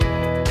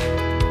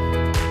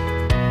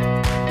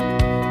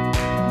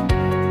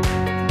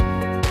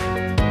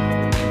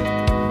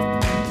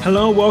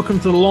Hello, welcome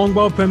to the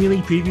Longball Premier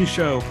League Preview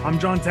Show. I'm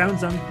John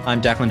Townsend.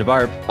 I'm Declan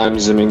DeBarb. I'm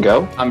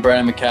Zimingo. I'm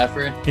Brandon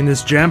McCaffrey. In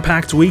this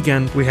jam-packed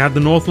weekend, we have the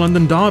North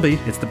London Derby.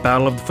 It's the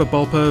battle of the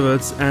football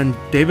perverts, and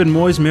David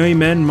Moyes' merry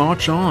men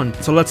march on.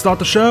 So let's start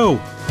the show.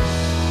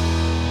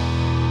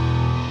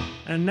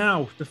 And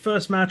now, the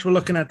first match we're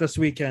looking at this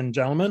weekend,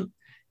 gentlemen,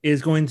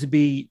 is going to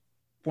be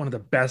one of the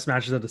best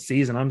matches of the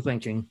season, I'm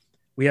thinking.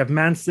 We have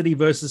Man City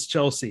versus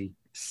Chelsea.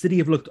 City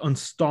have looked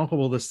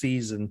unstoppable this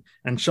season,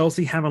 and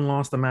Chelsea haven't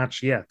lost a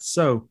match yet.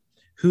 So,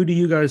 who do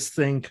you guys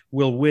think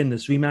will win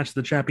this rematch of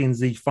the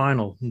Champions League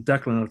final?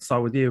 Declan, let's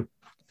start with you.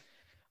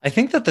 I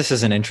think that this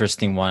is an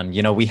interesting one.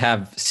 You know, we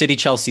have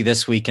City-Chelsea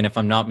this week, and if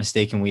I'm not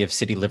mistaken, we have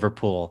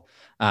City-Liverpool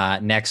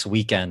next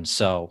weekend.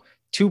 So,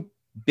 two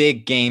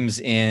big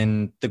games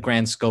in the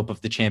grand scope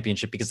of the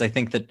championship, because I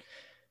think that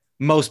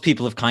most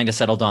people have kind of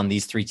settled on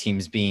these three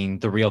teams being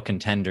the real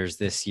contenders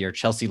this year.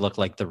 Chelsea look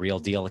like the real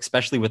deal,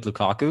 especially with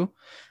Lukaku.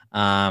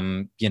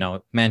 You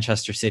know,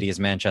 Manchester City is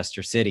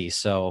Manchester City.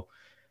 So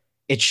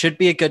it should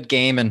be a good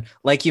game. And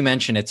like you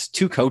mentioned, it's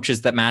two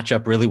coaches that match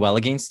up really well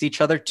against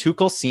each other.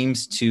 Tuchel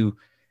seems to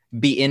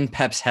be in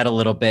Pep's head a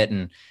little bit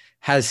and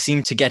has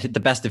seemed to get the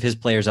best of his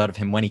players out of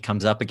him when he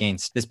comes up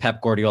against this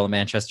Pep Guardiola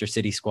Manchester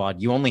City squad.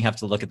 You only have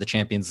to look at the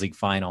Champions League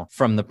final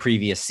from the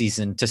previous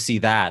season to see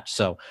that.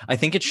 So I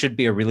think it should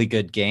be a really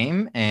good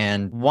game,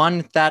 and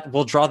one that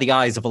will draw the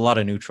eyes of a lot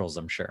of neutrals,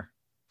 I'm sure.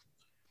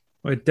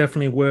 Well, it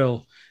definitely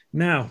will.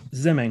 Now,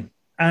 Zimming,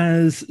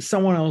 as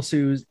someone else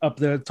who's up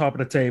the top of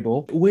the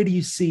table, where do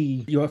you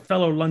see your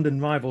fellow London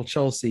rival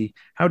Chelsea?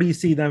 How do you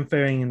see them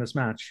faring in this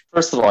match?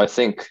 First of all, I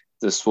think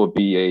this will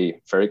be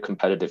a very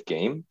competitive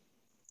game.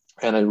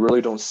 And I really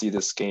don't see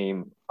this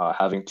game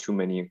having too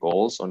many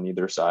goals on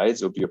either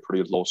sides. It'll be a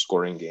pretty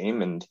low-scoring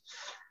game. And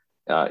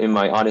in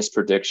my honest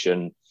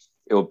prediction,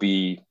 it'll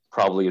be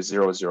probably a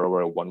 0-0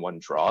 or a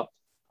 1-1 draw.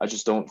 I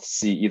just don't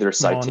see either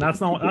side.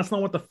 That's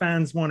not what the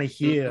fans want to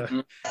hear.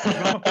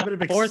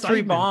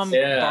 4-3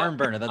 barn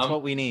burner. That's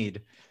what we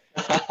need.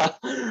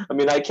 I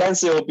mean, I can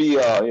say it'll be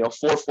 4-4,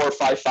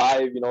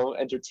 5-5,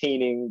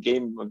 entertaining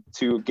game of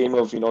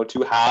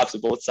two halves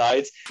of both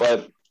sides.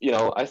 But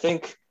I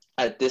think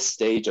at this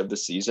stage of the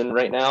season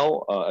right now,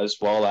 as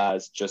well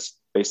as just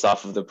based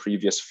off of the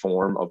previous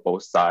form of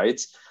both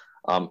sides,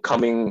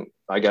 coming,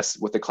 I guess,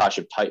 with the Clash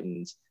of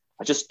Titans,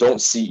 I just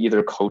don't see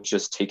either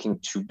coaches taking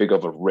too big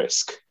of a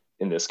risk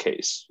in this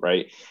case,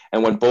 right?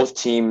 And when both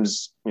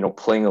teams,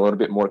 playing a little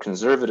bit more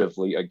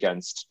conservatively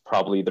against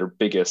probably their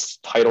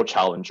biggest title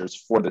challengers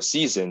for the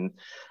season,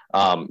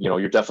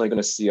 you're definitely going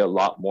to see a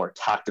lot more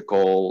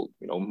tactical,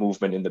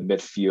 movement in the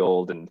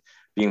midfield and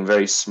being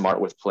very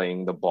smart with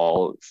playing the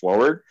ball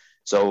forward.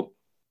 So,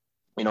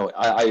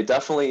 I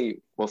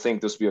definitely will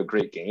think this will be a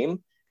great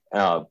game,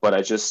 but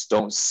I just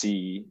don't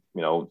see,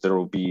 there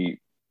will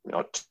be,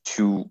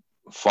 too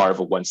far of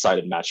a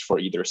one-sided match for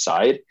either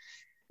side.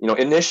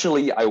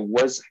 Initially I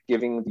was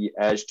giving the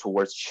edge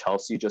towards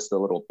Chelsea just a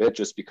little bit,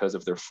 just because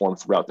of their form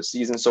throughout the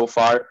season so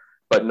far,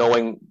 but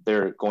knowing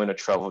they're going to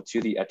travel to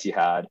the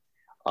Etihad,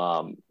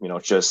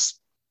 just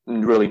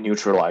really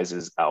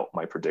neutralizes out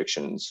my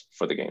predictions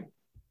for the game.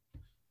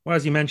 Well,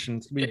 as you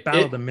mentioned, we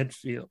battle the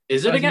midfield.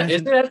 Is it again?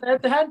 Is it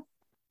at the head?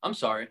 I'm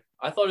sorry.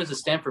 I thought it was a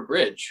Stamford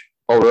Bridge.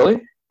 Oh,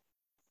 really?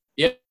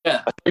 Yeah. I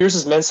thought yours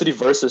is Man City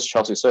versus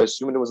Chelsea, so I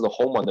assumed it was the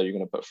home one that you're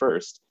going to put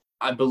first.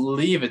 I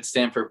believe it's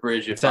Stamford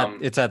Bridge. It's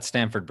at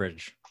Stamford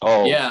Bridge.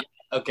 Oh. Yeah.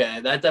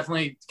 Okay. That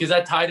definitely, because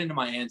that tied into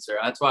my answer.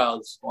 That's why I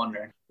was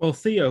wondering. Well,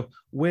 Theo,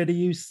 where do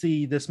you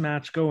see this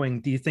match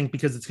going? Do you think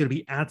because it's going to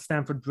be at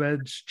Stamford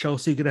Bridge,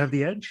 Chelsea could have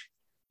the edge?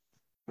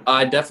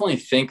 I definitely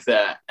think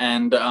that.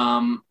 And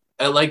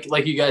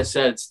like you guys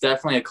said, it's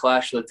definitely a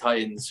clash of the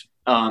Titans.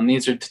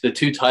 These are the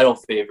two title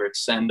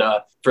favorites. And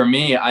for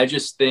me, I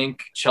just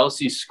think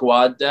Chelsea's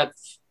squad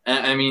depth,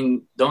 I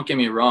mean, don't get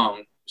me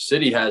wrong,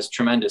 City has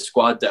tremendous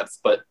squad depth,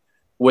 but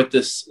with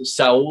this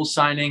Saul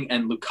signing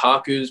and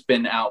Lukaku's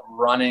been out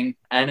running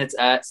and it's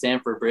at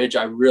Stamford Bridge,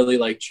 I really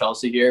like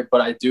Chelsea here,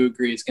 but I do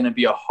agree it's going to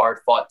be a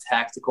hard-fought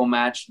tactical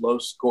match, low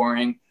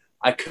scoring.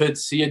 I could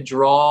see a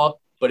draw,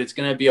 but it's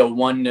going to be a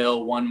 1-0,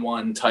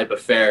 1-1 type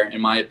affair, in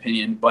my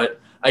opinion.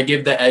 But I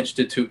give the edge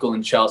to Tuchel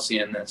and Chelsea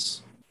in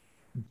this.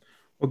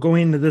 Well,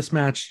 going into this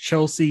match,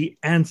 Chelsea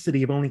and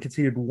City have only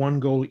conceded one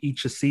goal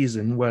each a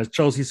season, whereas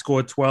Chelsea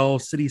scored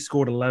 12, City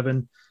scored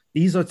 11.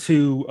 These are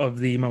two of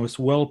the most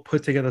well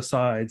put together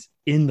sides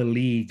in the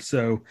league.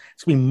 So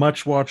it's going to be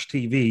much watched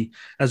TV,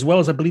 as well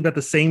as I believe at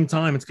the same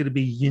time, it's going to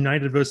be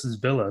United versus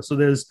Villa. So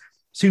there's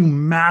two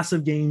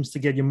massive games to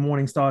get your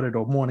morning started,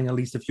 or morning, at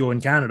least if you're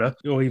in Canada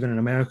or even in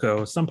America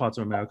or some parts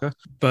of America.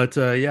 But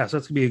so that's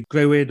going to be a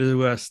great way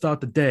to start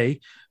the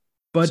day.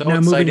 But so now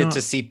excited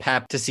to see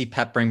Pep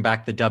bring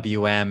back the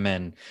WM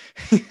and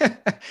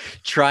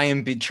try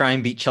and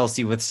beat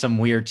Chelsea with some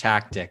weird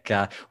tactic.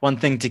 One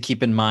thing to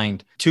keep in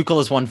mind: Tuchel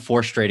has won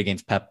 4 straight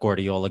against Pep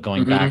Guardiola,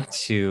 going back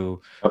to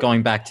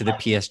the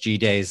PSG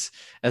days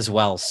as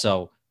well.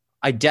 So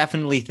I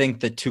definitely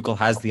think that Tuchel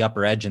has the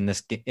upper edge in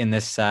this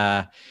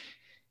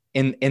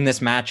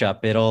matchup.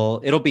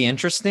 It'll be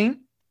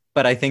interesting.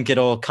 but I think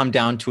it'll come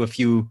down to a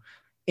few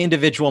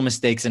individual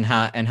mistakes and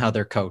how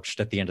they're coached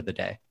at the end of the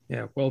day.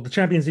 Yeah, well, the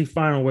Champions League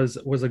final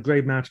was a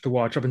great match to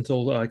watch up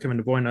until Kevin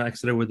De Bruyne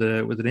exited with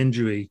an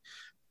injury,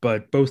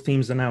 but both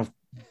teams are now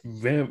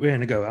very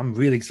to go. I'm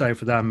really excited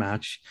for that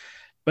match.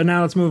 But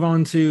now let's move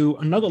on to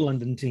another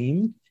London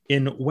team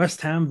in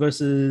West Ham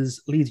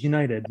versus Leeds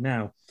United.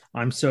 Now,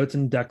 I'm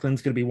certain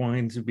Declan's going to be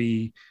wanting to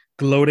be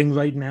gloating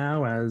right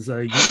now as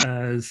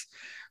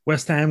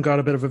West Ham got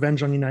a bit of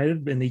revenge on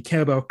United in the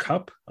Carabao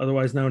Cup,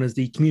 otherwise known as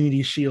the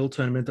Community Shield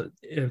tournament,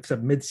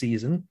 except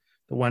mid-season,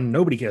 the one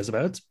nobody cares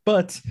about.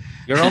 But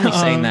you're only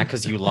saying that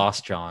because you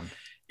lost, John.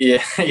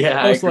 Yeah.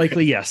 Most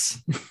likely,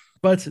 yes.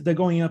 But they're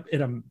going up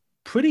in a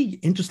pretty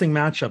interesting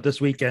matchup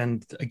this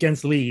weekend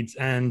against Leeds.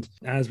 And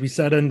as we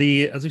said in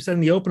the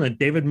opener,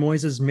 David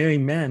Moyes' Merry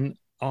Men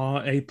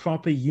are a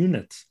proper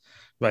unit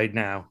right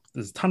now.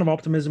 There's a ton of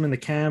optimism in the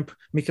camp.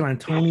 Mikel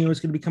Antonio is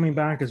going to be coming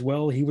back as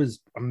well. He was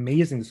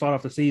amazing to start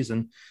off the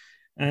season.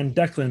 And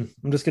Declan,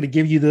 I'm just going to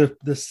give you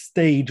the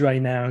stage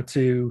right now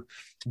to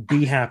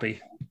be happy.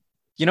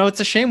 You know, it's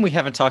a shame we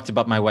haven't talked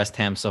about my West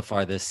Ham so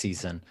far this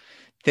season.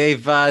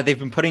 They've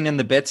been putting in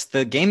the bits.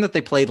 The game that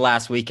they played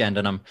last weekend,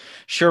 and I'm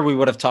sure we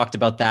would have talked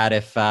about that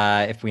if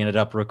we ended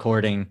up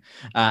recording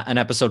an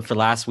episode for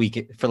last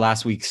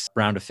week's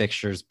round of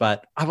fixtures.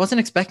 But I wasn't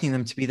expecting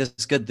them to be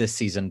this good this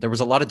season. There was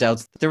a lot of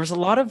doubts. There was a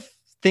lot of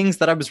things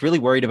that I was really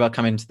worried about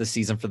coming into the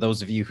season. For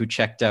those of you who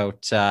checked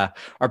out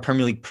our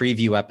Premier League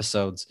preview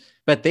episodes,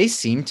 but they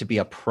seem to be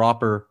a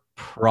proper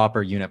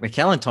unit.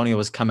 Mikel Antonio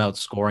has come out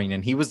scoring,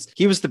 and he was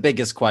the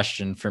biggest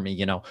question for me.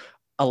 You know,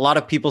 a lot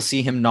of people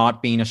see him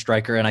not being a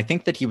striker, and I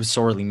think that he was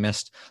sorely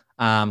missed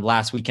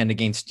last weekend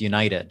against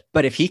United.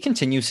 But if he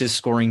continues his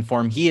scoring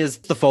form, he is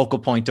the focal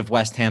point of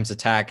West Ham's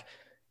attack,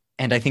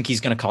 and I think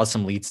he's going to cause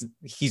some Leeds.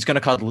 He's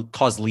going to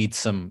cause Leeds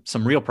some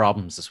real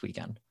problems this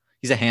weekend.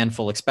 He's a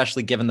handful,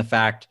 especially given the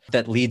fact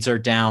that Leeds are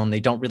down.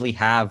 They don't really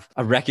have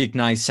a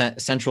recognized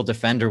central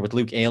defender, with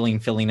Luke Ayling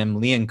filling in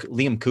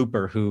Liam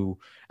Cooper, who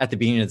at the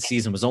beginning of the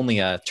season was only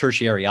a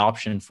tertiary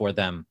option for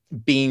them,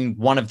 being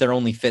one of their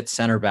only fit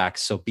center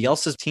backs. So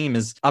Bielsa's team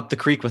is up the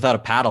creek without a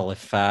paddle,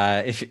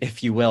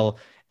 if you will.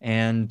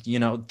 And, you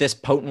know, this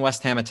potent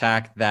West Ham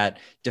attack that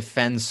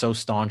defends so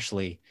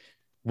staunchly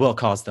will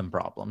cause them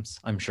problems.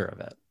 I'm sure of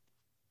it.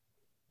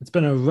 It's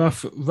been a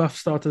rough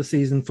start to the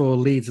season for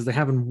Leeds, as they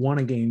haven't won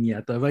a game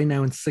yet. They're right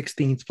now in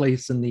 16th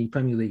place in the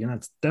Premier League, and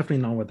that's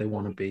definitely not what they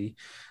want to be.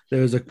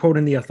 There was a quote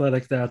in The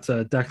Athletic that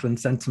Declan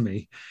sent to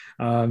me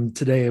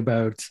today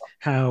about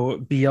how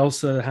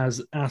Bielsa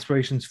has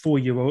aspirations for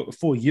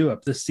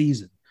Europe this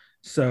season.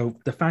 So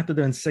the fact that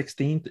they're in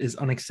 16th is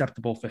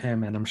unacceptable for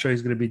him, and I'm sure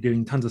he's going to be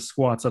doing tons of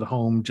squats at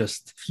home,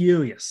 just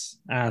furious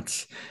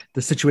at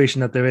the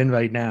situation that they're in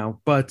right now.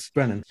 But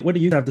Brennan, what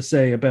do you have to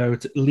say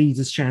about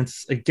Leeds'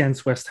 chance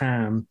against West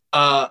Ham?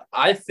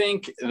 I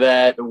think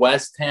that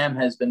West Ham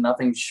has been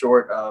nothing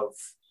short of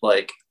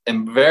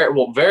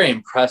very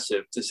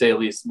impressive, to say the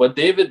least. What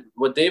David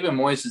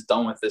Moyes has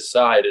done with this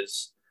side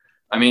is,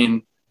 I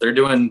mean, they're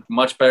doing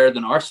much better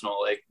than Arsenal.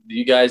 Like,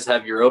 you guys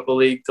have Europa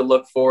League to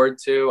look forward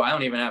to. I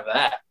don't even have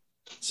that.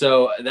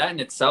 So that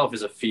in itself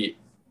is a feat.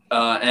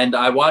 And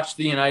I watched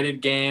the United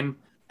game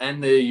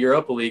and the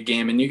Europa League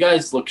game, and you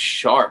guys look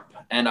sharp.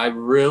 And I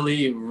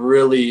really,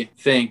 really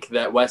think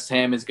that West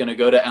Ham is going to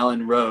go to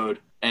Ellen Road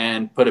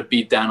and put a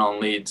beat down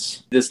on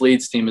Leeds. This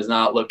Leeds team is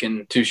not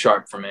looking too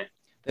sharp for me.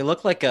 They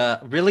look like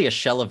really a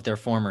shell of their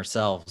former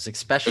selves,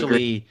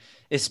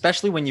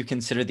 especially when you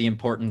consider the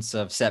importance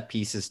of set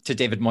pieces to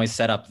David Moyes'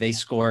 setup. They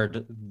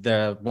scored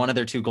one of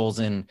their 2 goals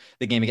in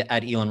the game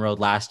at Elan Road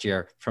last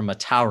year from a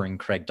towering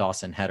Craig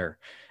Dawson header,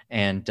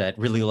 and it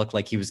really looked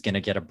like he was going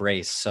to get a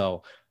brace.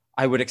 So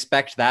I would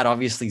expect that.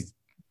 Obviously,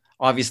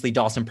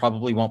 Dawson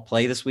probably won't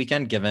play this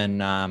weekend, given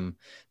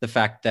the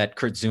fact that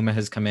Kurt Zuma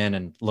has come in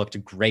and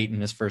looked great in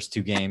his first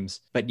 2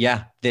 games. But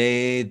yeah,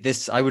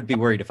 I would be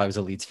worried if I was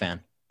a Leeds fan.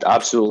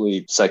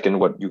 Absolutely second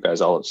what you guys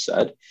all have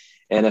said.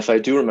 And if I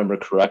do remember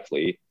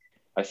correctly,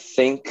 I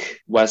think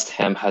West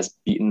Ham has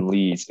beaten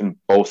Leeds in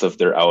both of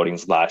their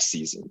outings last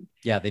season.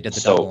 Yeah, they did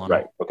the double on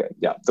right. Okay.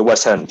 Yeah. The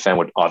West Ham fan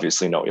would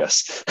obviously know,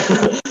 yes.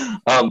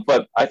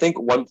 But I think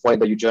one point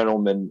that you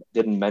gentlemen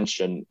didn't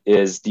mention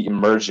is the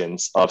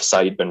emergence of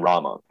Said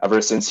Benrahma. Ever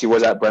since he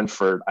was at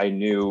Brentford, I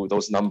knew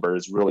those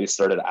numbers really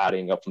started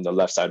adding up from the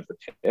left side of the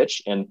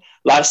pitch. And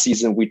last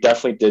season, we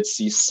definitely did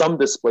see some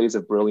displays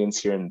of brilliance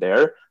here and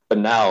there. But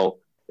now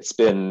it's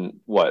been,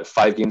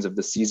 5 games of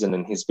the season,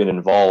 and he's been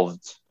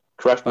involved.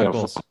 Correct me if I'm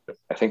wrong.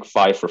 I think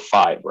 5 for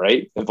 5,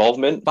 right?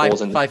 Involvement.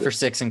 5 for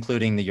 6,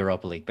 including the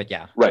Europa League. But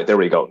yeah. Right. There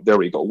we go.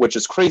 Which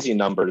is crazy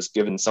numbers,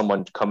 given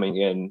someone coming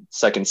in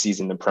second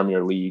season in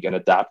Premier League and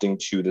adapting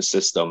to the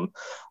system.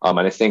 And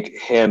I think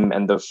him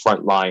and the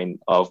front line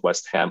of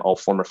West Ham all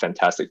form a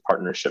fantastic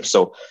partnership.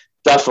 So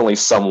definitely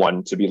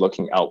someone to be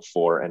looking out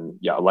for. And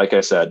yeah, like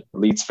I said,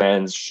 Leeds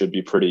fans should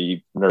be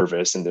pretty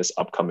nervous in this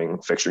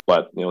upcoming fixture.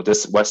 But,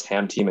 this West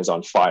Ham team is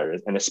on fire,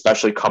 and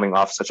especially coming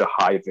off such a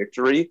high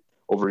victory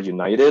over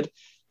United,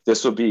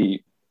 this would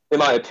be, in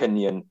my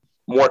opinion,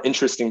 more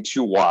interesting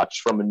to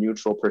watch from a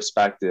neutral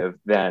perspective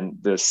than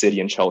the City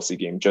and Chelsea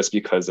game, just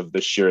because of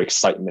the sheer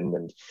excitement.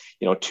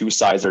 And, two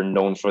sides are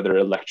known for their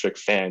electric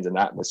fans and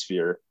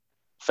atmosphere.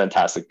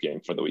 Fantastic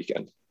game for the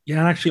weekend. Yeah,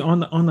 and actually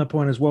on that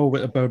point as well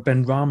about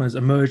Benrahma's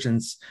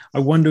emergence, I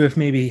wonder if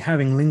maybe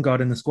having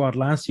Lingard in the squad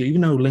last year,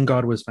 even though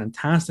Lingard was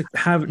fantastic,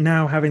 having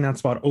that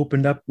spot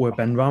opened up where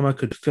Benrahma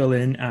could fill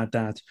in at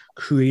that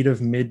creative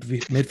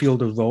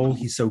midfielder role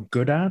he's so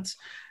good at,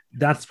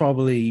 that's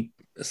probably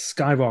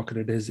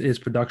skyrocketed his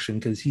production,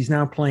 because he's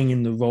now playing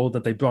in the role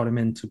that they brought him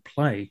in to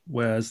play.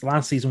 Whereas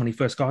last season when he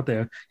first got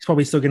there, he's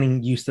probably still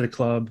getting used to the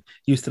club,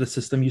 used to the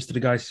system, used to the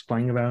guys he's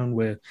playing around,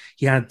 where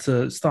he had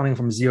to starting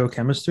from zero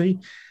chemistry.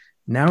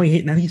 Now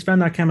he's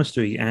found that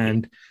chemistry,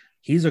 and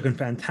he's looking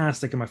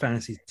fantastic in my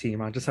fantasy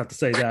team. I just have to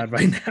say that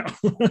right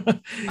now.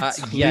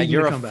 Yeah,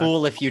 you're a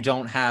fool if you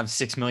don't have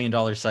 $6 million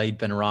Said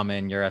Benrahma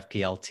in your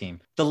FPL team.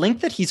 The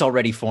link that he's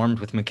already formed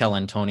with Mikel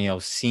Antonio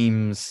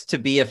seems to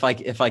be, if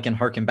I can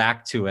harken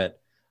back to it,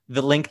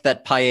 the link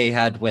that Payet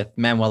had with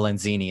Manuel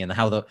Lanzini, and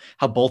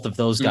how both of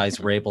those guys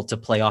were able to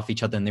play off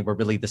each other, and they were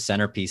really the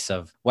centerpiece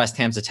of West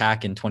Ham's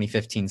attack in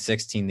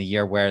 2015-16, the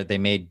year where they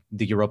made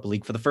the Europa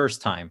League for the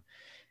first time.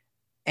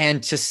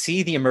 And to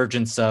see the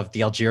emergence of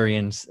the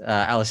Algerians,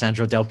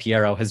 Alessandro Del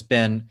Piero, has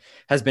been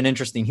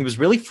interesting. He was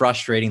really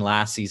frustrating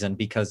last season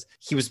because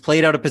he was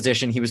played out of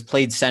position. He was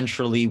played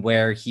centrally,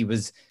 where he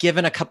was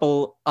given a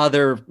couple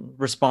other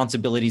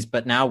responsibilities.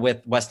 But now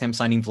with West Ham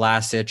signing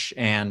Vlasic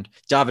and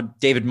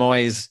David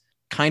Moyes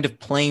kind of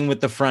playing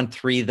with the front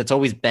three, that's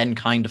always been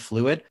kind of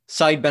fluid.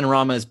 Said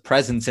Benrahma's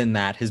presence in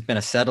that has been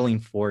a settling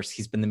force.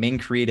 He's been the main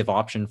creative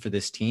option for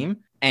this team.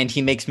 And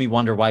he makes me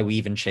wonder why we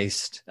even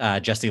chased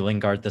Jesse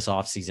Lingard this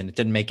offseason. It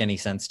didn't make any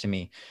sense to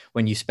me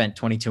when you spent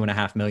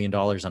 $22.5 million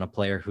on a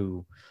player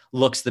who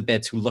looks the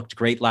bits, who looked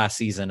great last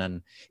season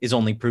and is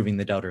only proving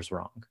the doubters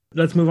wrong.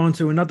 Let's move on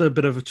to another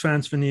bit of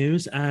transfer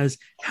news, as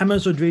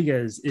James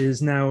Rodriguez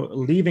is now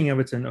leaving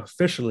Everton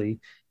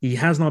officially. He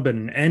has not been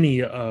in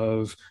any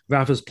of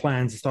Rafa's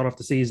plans to start off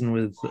the season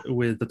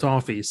with the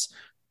Toffees,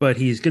 but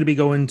he's going to be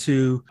going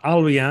to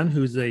Al Rayyan,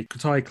 who's a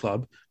Qatari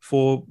club,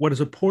 for what is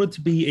reported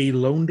to be a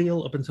loan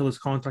deal up until his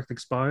contract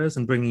expires,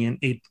 and bringing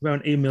in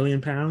around £8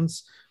 million.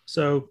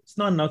 So it's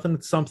not nothing,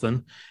 it's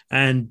something.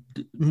 And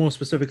more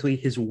specifically,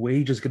 his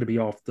wage is going to be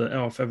off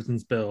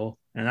Everton's bill,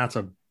 and that's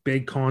a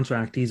big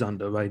contract he's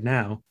under right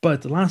now.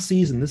 But last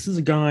season, this is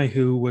a guy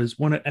who was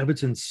one of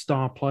Everton's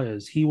star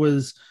players. He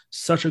was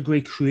such a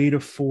great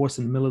creative force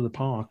in the middle of the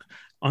park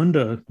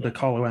under the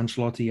Carlo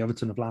Ancelotti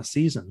Everton of last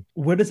season.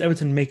 Where does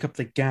Everton make up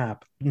the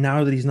gap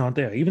now that he's not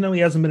there? Even though he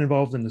hasn't been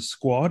involved in the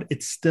squad,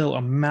 it's still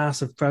a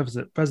massive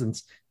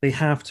presence they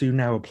have to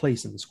now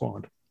replace in the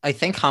squad. I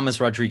think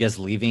James Rodriguez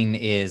leaving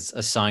is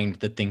a sign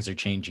that things are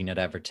changing at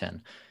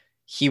Everton.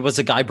 He was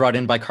a guy brought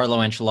in by Carlo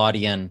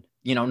Ancelotti, and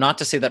not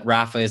to say that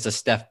Rafa is a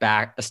step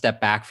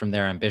back from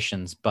their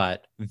ambitions,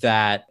 but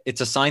that it's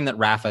a sign that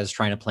Rafa is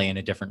trying to play in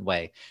a different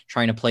way,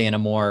 trying to play in a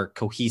more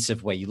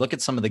cohesive way. You look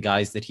at some of the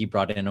guys that he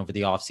brought in over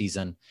the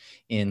offseason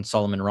in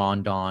Solomon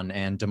Rondon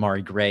and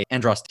Damari Gray,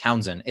 Andros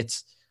Townsend.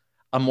 It's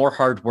a more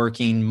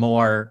hardworking,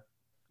 more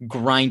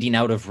grinding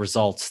out of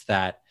results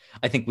that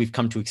I think we've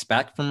come to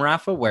expect from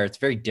Rafa, where it's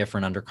very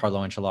different under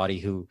Carlo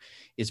Ancelotti, who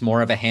is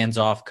more of a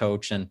hands-off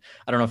coach. And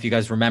I don't know if you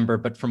guys remember,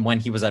 but from when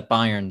he was at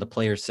Bayern, the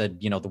players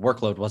said, the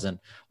workload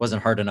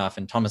wasn't hard enough.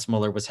 And Thomas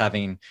Muller was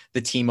having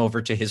the team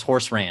over to his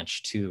horse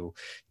ranch to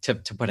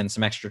put in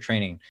some extra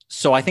training.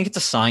 So I think it's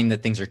a sign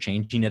that things are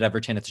changing at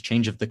Everton. It's a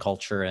change of the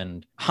culture.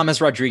 And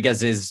James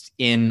Rodriguez is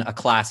in a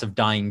class of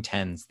dying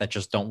tens that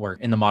just don't work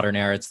in the modern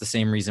era. It's the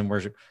same reason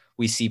where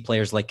we see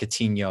players like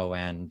Coutinho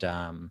and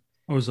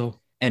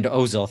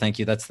Ozil, thank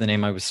you. That's the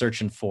name I was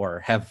searching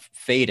for, have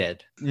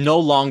faded. No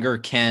longer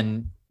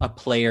can a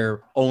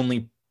player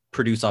only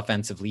produce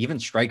offensively. Even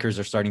strikers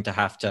are starting to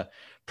have to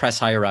press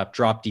higher up,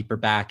 drop deeper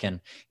back. And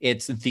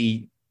it's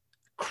the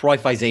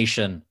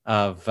Cruyffization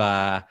of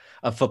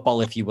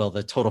football, if you will,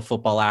 the total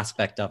football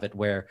aspect of it,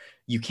 where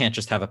you can't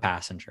just have a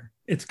passenger.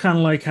 It's kind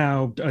of like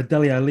how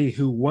Dele Alli,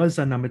 who was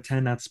a number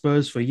 10 at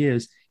Spurs for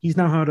years, he's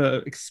now how to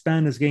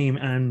expand his game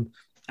and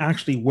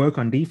actually work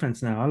on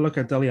defense now. I look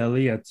at Dele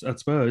Alli at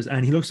Spurs,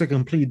 and he looks like a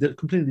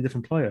completely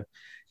different player.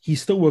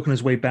 He's still working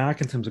his way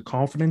back in terms of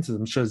confidence, as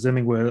I'm sure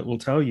Zimming will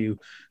tell you,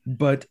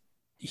 but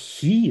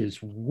he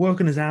is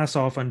working his ass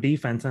off on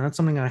defense, and that's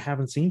something I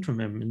haven't seen from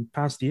him in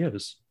past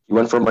years. He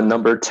went from a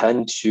number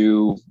 10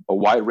 to a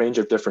wide range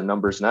of different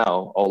numbers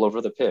now, all over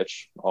the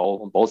pitch,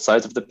 all on both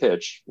sides of the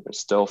pitch. We're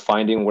still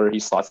finding where he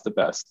slots the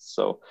best.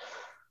 So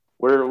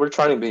we're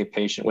trying to be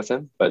patient with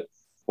him, but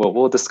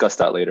we'll discuss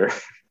that later.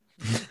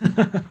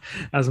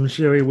 As I'm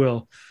sure he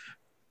will.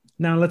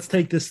 Now let's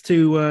take this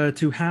to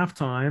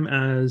halftime,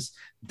 as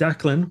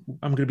Declan,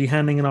 I'm going to be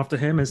handing it off to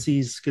him, as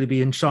he's going to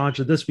be in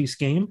charge of this week's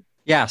game.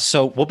 Yeah,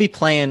 so we'll be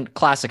playing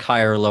classic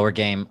higher or lower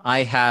game.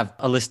 I have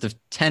a list of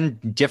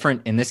 10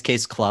 different, in this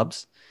case,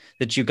 clubs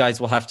that you guys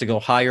will have to go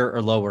higher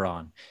or lower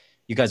on.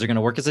 You guys are going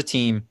to work as a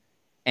team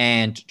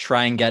and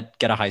try and get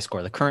a high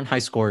score. The current high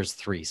score is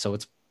 3, so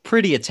it's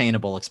pretty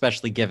attainable,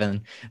 especially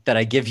given that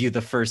I give you the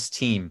first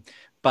team.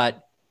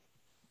 But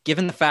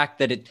given the fact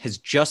that it has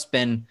just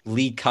been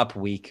League Cup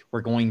week, we're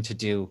going to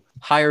do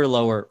higher or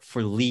lower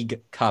for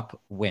League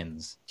Cup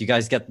wins. Do you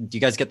guys get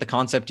the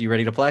concept? Are you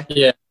ready to play?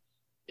 Yeah.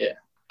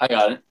 I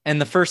got it. And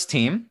the first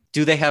team,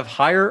 do they have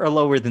higher or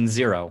lower than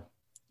 0?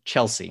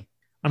 Chelsea.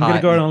 I'm going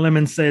to go out on a limb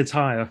and say it's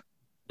higher.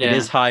 It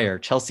is higher.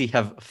 Chelsea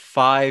have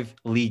 5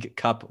 League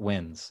Cup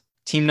wins.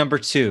 Team number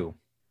 2,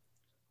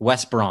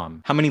 West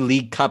Brom. How many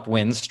League Cup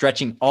wins,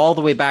 stretching all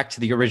the way back to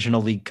the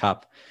original League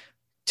Cup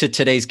to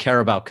today's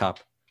Carabao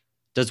Cup,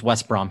 does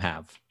West Brom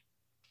have?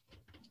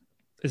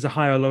 Is it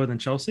higher or lower than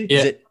Chelsea?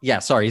 Yeah.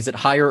 Is it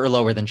higher or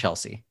lower than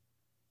Chelsea?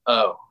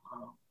 Oh.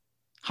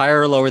 Higher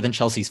or lower than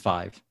Chelsea's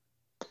 5?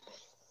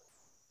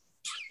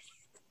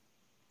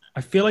 I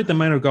feel like they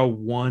might have got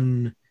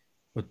 1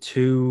 or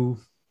 2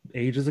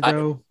 ages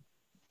ago,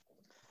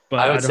 but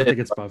I don't think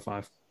it's above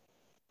 5.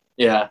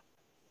 Yeah,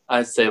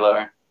 I'd say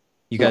lower.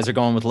 You guys are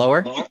going with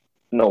lower?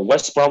 No,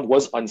 West Brom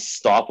was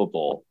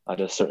unstoppable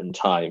at a certain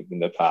time in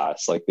the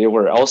past. Like they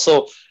were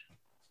also,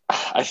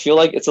 I feel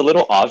like it's a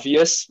little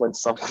obvious when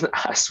someone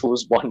asks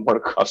who's won more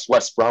cups,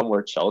 West Brom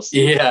or Chelsea.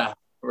 Yeah,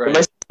 right.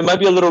 It might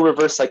be a little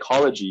reverse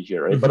psychology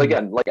here, right? Mm-hmm. But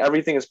again, like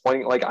everything is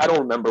pointing, like I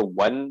don't remember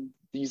when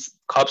these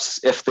cups,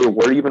 if they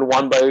were even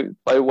won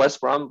by West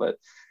Brom, but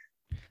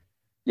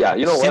yeah,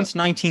 you know what? Since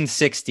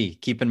 1960,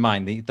 keep in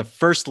mind, the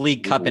first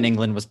League Cup in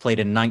England was played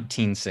in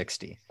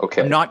 1960.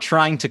 Okay. I'm not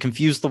trying to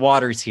confuse the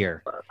waters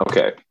here.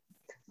 Okay.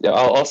 Yeah,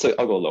 I'll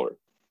go lower.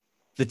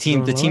 The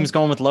team's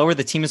going with lower.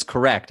 The team is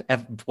correct.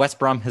 West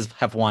Brom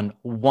have won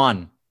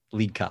 1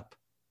 League Cup.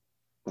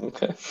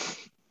 Okay.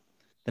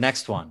 The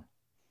next one,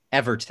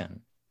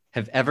 Everton.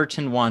 Have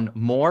Everton won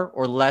more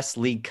or less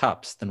League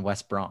Cups than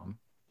West Brom?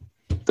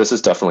 This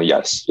is definitely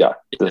yes. Yeah,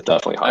 this is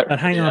definitely higher. But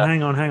hang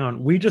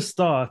on. We just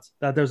thought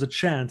that there's a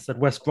chance that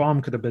West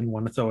Brom could have been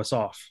one to throw us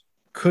off.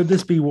 Could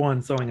this be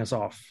one throwing us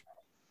off?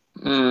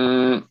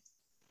 Well,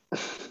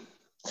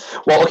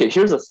 okay,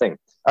 here's the thing.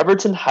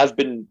 Everton have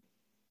been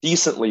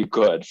decently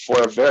good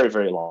for a very,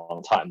 very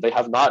long time. They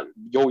have not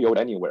yo-yoed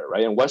anywhere,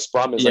 right? And West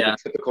Brom is like a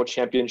typical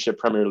Championship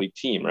Premier League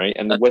team, right?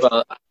 And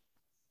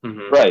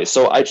right.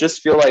 So I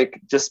just feel like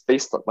just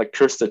based on like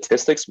pure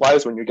statistics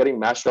wise, when you're getting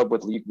matched up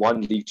with League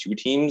 1, League 2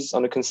 teams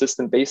on a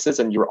consistent basis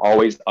and you're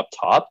always up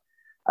top,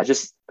 it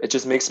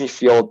just makes me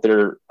feel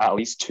they're at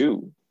least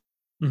 2.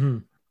 Mm-hmm.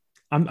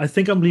 I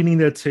think I'm leaning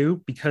there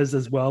too, because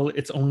as well,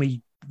 we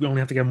only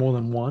have to get more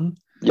than 1.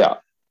 Yeah,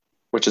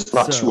 which is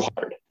not too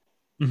hard.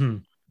 Mm-hmm.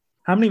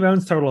 How many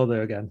rounds total are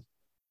there again?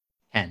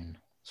 10.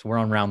 So we're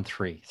on round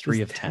 3.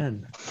 3 of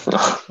 10.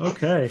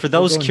 Okay. For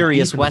those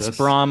curious, West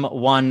Brom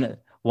won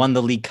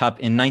the League Cup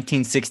in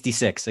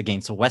 1966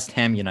 against West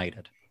Ham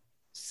United.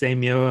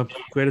 Same year,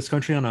 greatest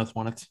country on earth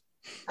won it.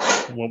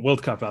 Well,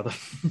 World Cup, rather.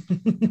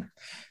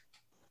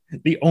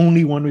 The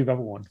only one we've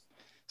ever won.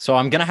 So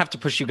I'm going to have to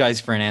push you guys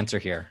for an answer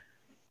here.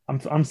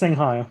 I'm saying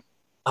higher.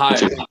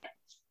 Higher.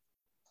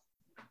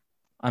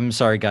 I'm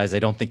sorry, guys. I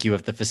don't think you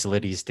have the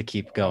facilities to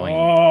keep going.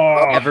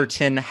 Oh.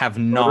 Everton have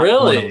not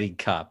won a League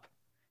Cup.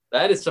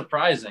 That is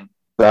surprising.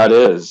 That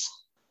is.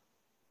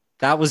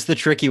 That was the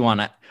tricky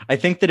one. I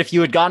think that if you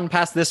had gotten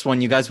past this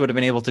one, you guys would have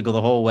been able to go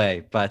the whole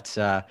way. But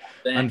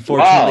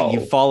unfortunately,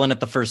 you've fallen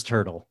at the first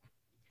hurdle.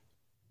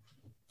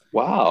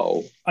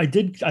 Wow. I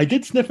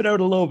did sniff it out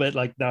a little bit.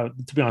 Like, now,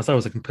 to be honest, that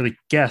was a complete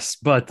guess.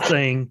 But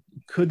saying,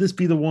 could this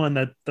be the one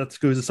that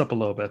screws us up a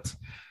little bit?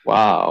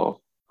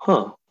 Wow.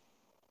 Huh.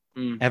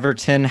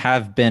 Everton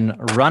have been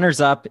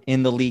runners-up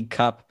in the League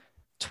Cup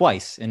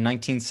twice, in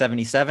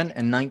 1977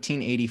 and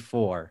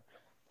 1984,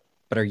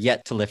 but are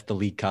yet to lift the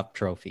League Cup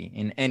trophy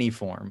in any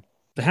form.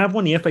 They have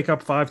won the FA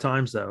Cup 5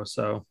 times, though,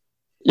 so...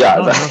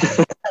 Yeah.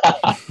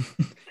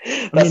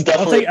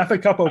 I'll take FA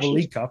Cup over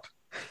League Cup.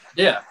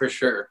 Yeah, for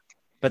sure.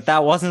 But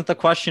that wasn't the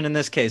question in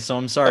this case, so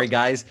I'm sorry,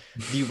 guys.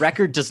 The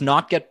record does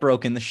not get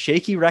broken. The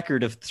shaky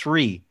record of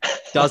 3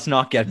 does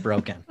not get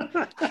broken.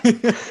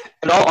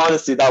 In all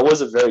honesty, that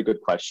was a very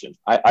good question.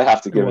 I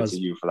have to give it to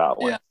you for that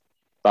one. Yeah.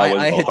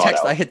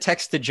 I had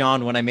texted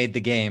John when I made the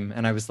game,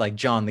 and I was like,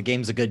 John, the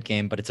game's a good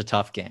game, but it's a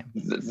tough game.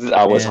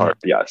 That was hard,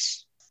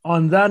 yes.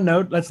 On that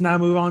note, let's now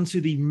move on to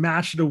the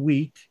match of the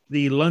week,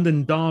 the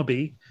London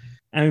Derby.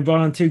 And we brought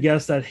on 2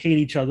 guests that hate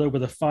each other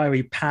with a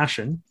fiery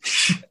passion.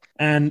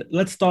 And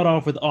let's start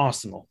off with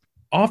Arsenal.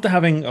 After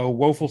having a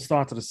woeful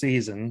start to the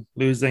season,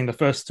 losing the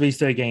first 3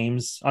 straight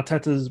games,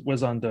 Arteta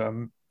was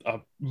under a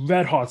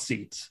red-hot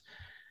seat.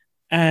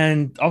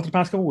 And after the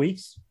past couple of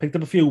weeks, picked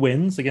up a few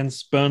wins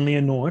against Burnley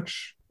and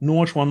Norwich.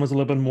 Norwich one was a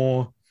little bit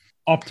more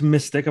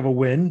optimistic of a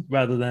win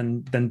rather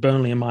than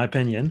Burnley, in my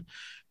opinion.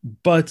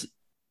 But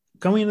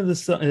going into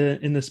this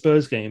in the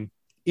Spurs game,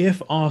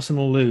 if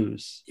Arsenal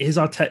lose, is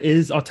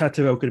Arteta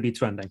going to be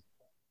trending?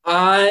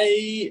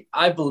 I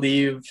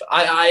believe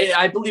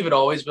it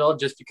always will,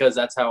 just because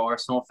that's how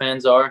Arsenal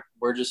fans are.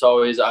 We're just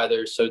always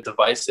either so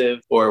divisive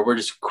or we're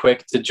just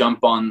quick to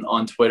jump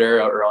on Twitter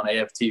or on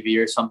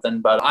AFTV or something.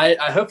 But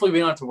I hopefully we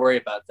don't have to worry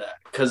about that,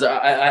 because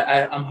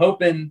I'm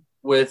hoping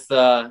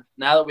now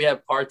that we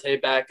have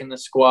Partey back in the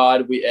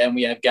squad, we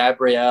have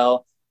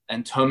Gabriel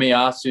and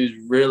Tomiyasu's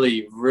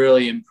really,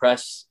 really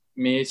impressed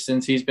me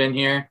since he's been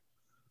here.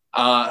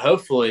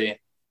 Hopefully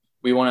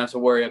we won't have to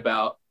worry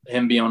about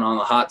him being on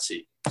the hot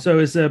seat. So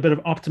is there a bit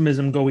of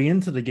optimism going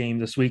into the game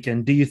this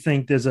weekend? Do you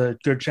think there's a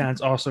good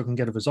chance Arsenal can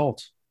get a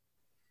result?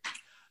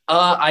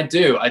 I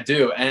do.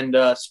 And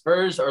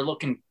Spurs are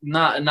looking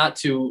not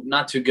too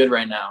good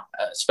right now,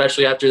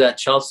 especially after that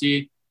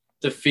Chelsea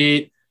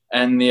defeat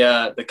and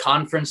the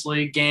Conference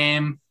League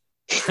game.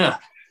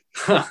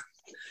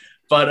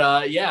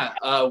 But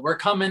we're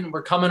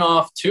coming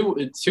off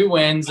two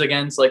wins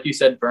against, like you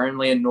said,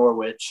 Burnley and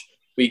Norwich.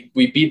 We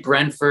beat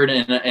Brentford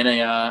in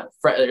a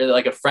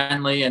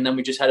friendly, and then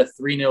we just had a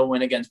 3-0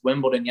 win against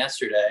Wimbledon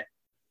yesterday.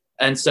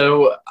 And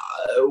so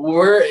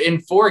we're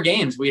in 4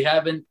 games. We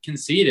haven't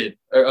conceded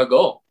a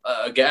goal.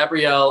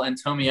 Gabriel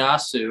and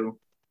Tomiyasu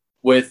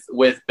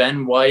with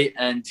Ben White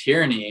and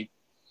Tierney,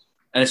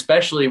 and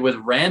especially with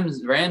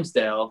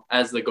Ramsdale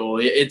as the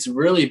goalie, it's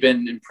really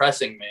been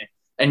impressing me.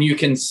 And you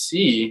can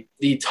see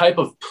the type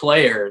of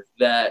player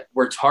that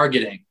we're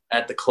targeting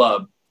at the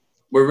club.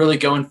 We're really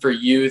going for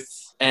youth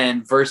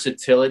and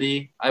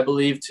versatility, I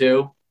believe,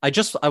 too.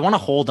 I want to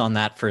hold on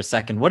that for a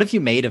second. What have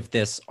you made of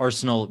this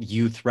Arsenal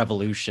youth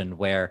revolution,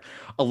 where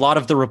a lot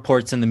of the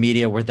reports in the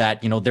media were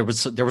that, there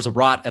was a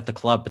rot at the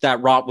club, but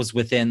that rot was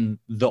within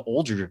the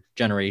older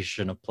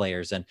generation of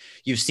players. And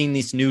you've seen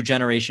this new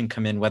generation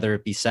come in, whether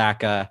it be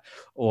Saka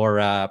or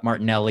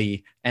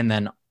Martinelli, and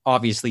then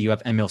obviously you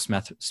have Emil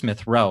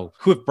Smith Rowe,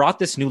 who have brought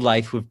this new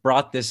life, who have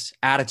brought this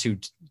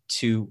attitude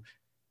to,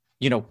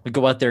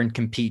 go out there and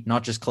compete,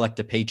 not just collect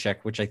a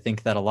paycheck, which I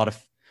think that a lot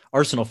of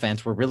Arsenal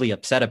fans were really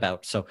upset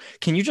about. So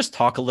can you just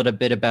talk a little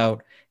bit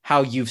about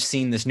how you've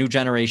seen this new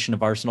generation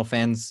of Arsenal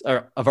fans,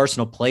 or of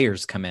Arsenal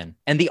players, come in,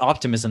 and the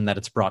optimism that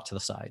it's brought to the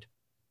side,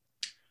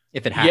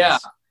 if it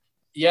has?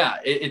 Yeah,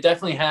 it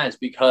definitely has,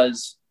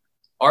 because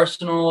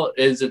Arsenal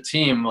is a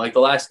team, like the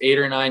last 8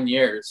 or 9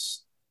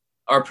 years,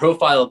 our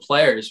profile of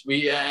players,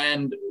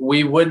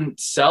 we wouldn't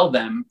sell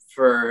them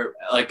for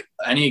like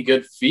any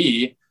good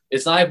fee.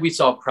 It's not like we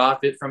saw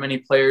profit from any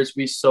players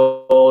we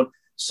sold.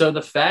 So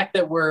the fact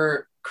that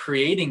we're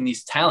creating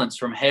these talents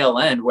from Hale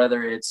End,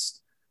 whether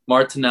it's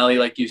Martinelli,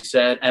 like you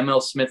said,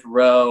 Emil Smith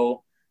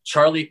Rowe,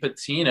 Charlie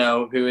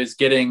Patino, who is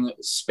getting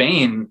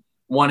Spain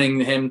wanting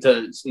him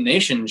to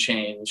nation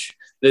change.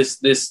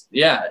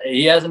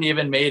 He hasn't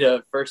even made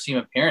a first team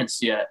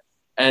appearance yet.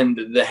 And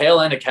the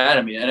Hale End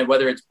Academy, and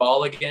whether it's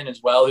Balogun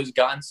as well, who's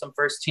gotten some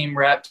first team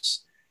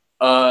reps,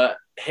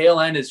 Hale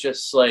End is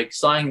just like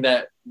something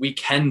that we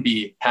can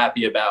be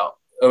happy about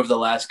over the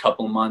last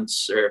couple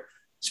months, or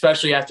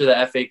especially after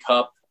the FA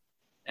Cup.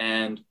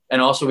 And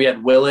also we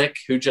had Willock,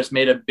 who just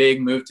made a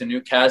big move to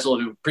Newcastle,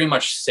 who pretty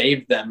much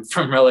saved them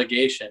from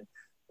relegation.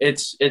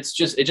 It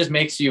just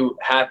makes you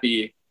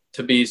happy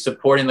to be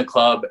supporting the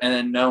club, and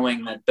then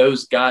knowing that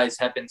those guys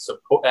have been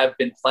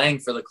playing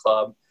for the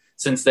club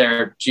since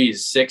they're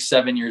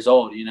 6-7 years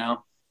old,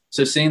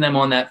 So seeing them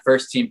on that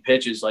first team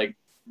pitch is like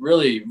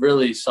really,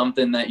 really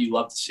something that you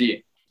love to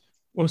see.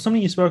 Well,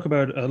 something you spoke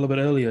about a little bit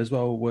earlier as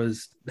well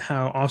was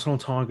how Arsenal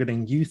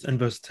targeting youth and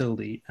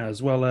versatility,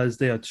 as well as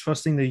they are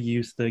trusting their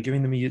youth, they're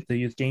giving them the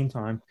youth game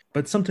time.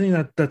 But something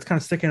that's kind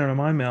of sticking out in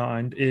my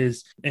mind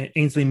is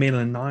Ainsley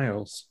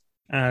Maitland-Niles,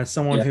 as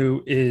someone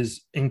who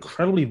is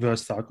incredibly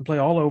versatile, can play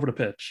all over the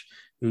pitch,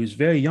 who's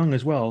very young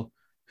as well,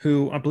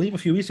 who I believe a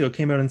few weeks ago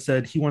came out and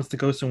said he wants to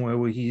go somewhere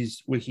where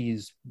he's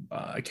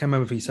I can't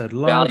remember if he said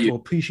loved or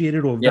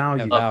appreciated or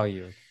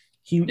valued.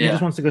 He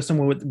just wants to go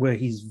somewhere where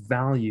he's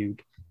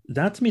valued.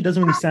 That to me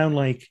doesn't really sound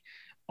like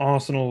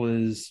Arsenal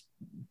is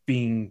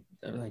being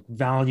like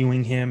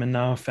valuing him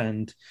enough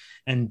and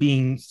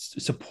being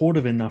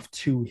supportive enough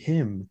to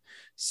him.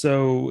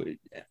 So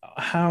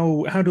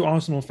how do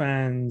Arsenal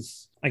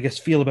fans, I guess,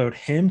 feel about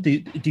him?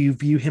 Do you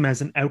view him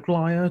as an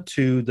outlier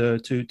to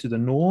the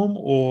norm,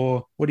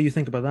 or what do you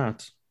think about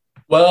that?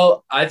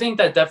 Well, I think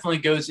that definitely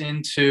goes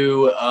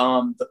into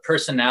the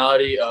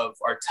personality of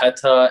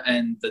Arteta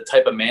and the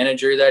type of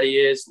manager that he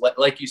is.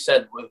 Like you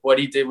said, with what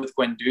he did with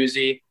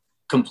Guendouzi,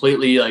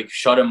 completely like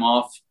shut him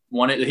off.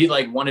 Wanted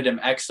him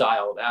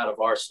exiled out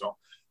of Arsenal.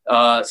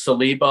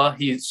 Saliba,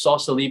 he saw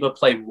Saliba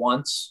play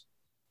once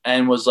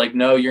and was like,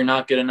 no, you're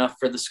not good enough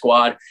for the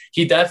squad.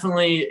 He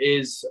definitely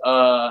is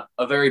a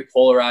very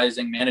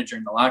polarizing manager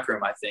in the locker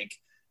room, I think.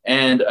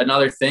 And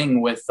another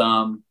thing with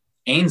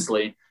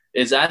Ainsley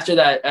is after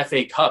that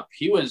FA Cup,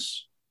 he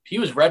was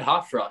red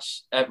hot for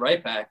us at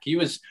right back. He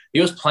was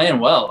playing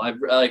well.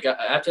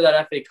 After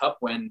that FA Cup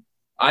win,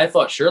 I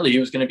thought surely he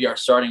was going to be our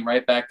starting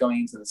right back going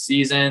into the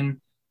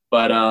season.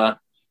 But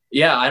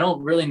I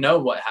don't really know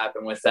what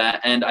happened with that.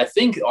 And I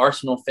think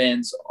Arsenal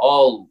fans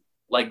all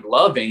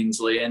love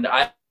Ainsley,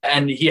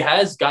 and he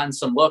has gotten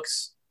some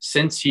looks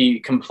since he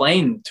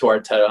complained to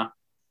Arteta.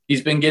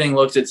 He's been getting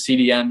looks at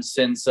CDM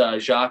since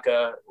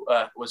Xhaka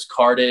was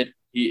carded.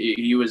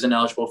 He was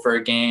ineligible for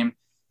a game.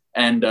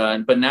 And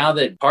but now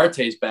that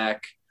Partey's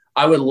back,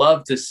 I would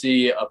love to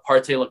see a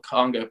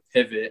Partey-Lokonga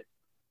pivot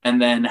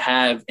and then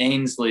have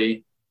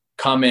Ainsley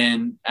come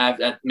in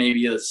at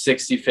maybe the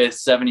 65th,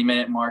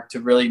 70-minute mark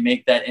to really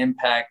make that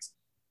impact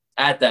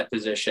at that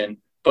position.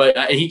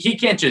 But he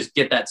can't just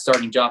get that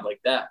starting job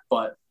like that.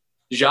 But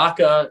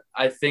Xhaka,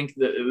 I think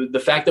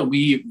the fact that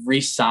we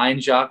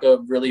re-signed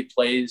Xhaka really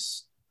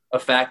plays a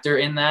factor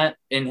in that,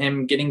 in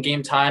him getting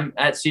game time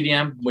at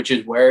CDM, which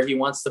is where he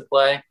wants to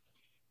play.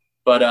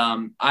 But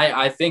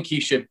I think he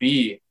should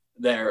be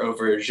there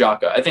over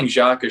Xhaka. I think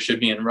Xhaka should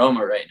be in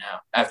Roma right now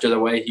after the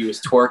way he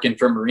was twerking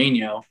for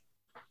Mourinho.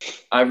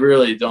 I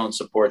really don't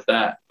support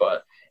that,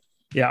 but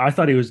yeah, I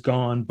thought he was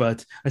gone,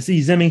 but I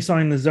see Zemi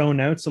signing the zone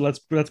out, so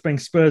let's bring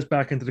Spurs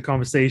back into the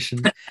conversation.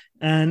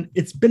 And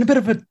it's been a bit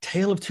of a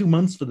tale of 2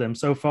 months for them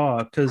so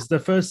far, because the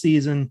first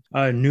season,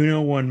 Nuno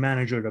won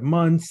Manager of the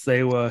Month.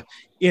 They were,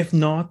 if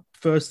not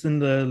first in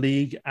the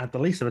league, at the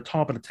least at the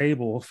top of the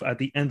table at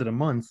the end of the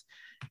month.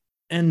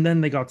 And then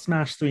they got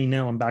smashed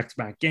 3-0 in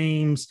back-to-back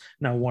games.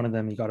 Now one of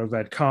them, he got a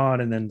red card,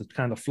 and then the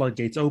kind of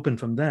floodgates open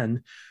from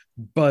then.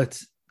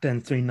 But then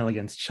 3-0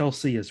 against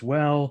Chelsea as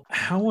well.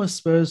 How are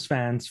Spurs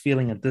fans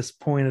feeling at this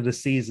point of the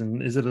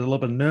season? Is it a little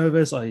bit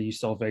nervous? Are you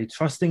still very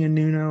trusting in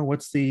Nuno?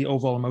 What's the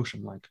overall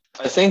emotion like?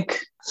 I think,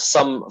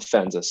 some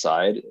fans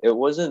aside, it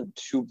wasn't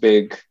too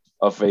big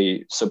of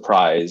a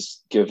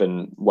surprise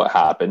given what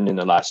happened in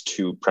the last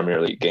 2 Premier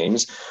League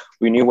games.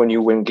 We knew when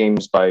you win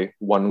games by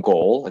 1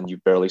 goal and you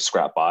barely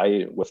scrap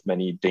by with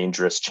many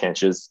dangerous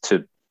chances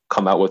to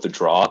come out with a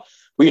draw,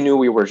 we knew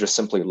we were just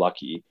simply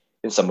lucky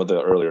in some of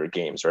the earlier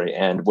games, right?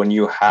 And when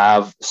you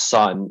have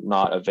Son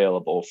not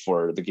available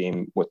for the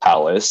game with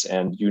Palace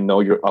and you know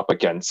you're up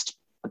against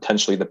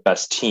potentially the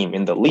best team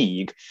in the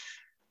league,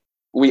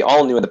 we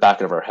all knew in the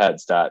back of our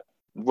heads that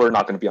we're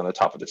not going to be on the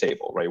top of the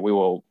table, right? We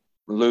will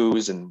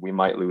lose, and we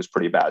might lose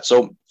pretty bad.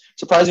 So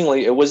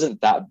surprisingly, it wasn't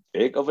that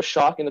big of a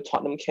shock in the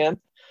Tottenham camp.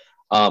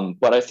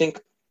 But I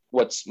think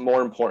what's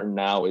more important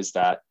now is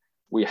that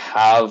we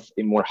have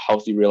a more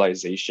healthy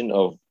realization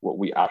of what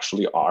we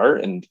actually are.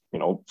 And,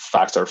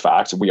 facts are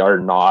facts. We are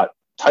not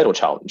title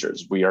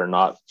challengers. We are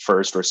not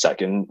first or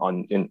second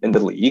in the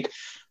league.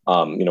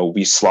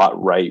 We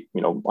slot right,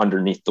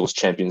 underneath those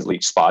Champions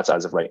League spots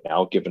as of right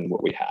now, given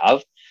what we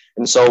have.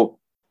 And so,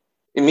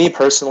 in me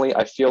personally,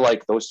 I feel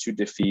like those 2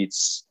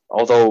 defeats,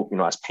 although,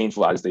 as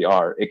painful as they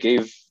are, it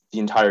gave the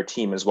entire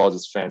team as well as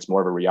its fans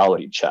more of a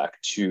reality check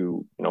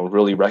to,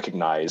 really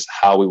recognize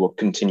how we will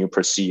continue to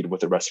proceed with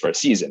the rest of our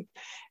season.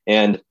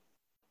 And,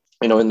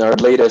 in our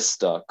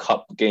latest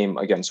cup game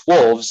against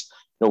Wolves,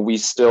 we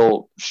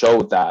still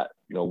showed that,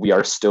 we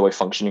are still a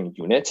functioning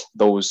unit.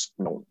 Those,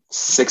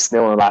 6-0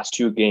 in the last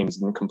 2 games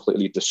didn't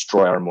completely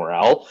destroy our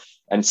morale.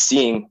 And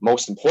seeing,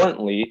 most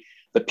importantly,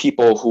 the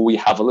people who we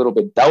have a little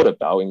bit doubt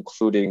about,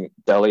 including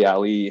Dele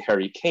Alli,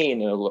 Harry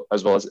Kane,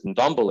 as well as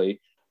Ndombele,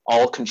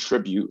 all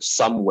contribute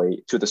some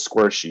way to the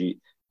score sheet.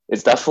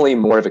 It's definitely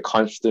more of a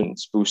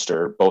confidence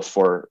booster, both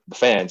for the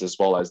fans as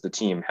well as the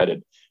team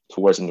headed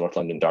towards the North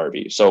London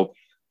derby. So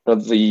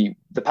the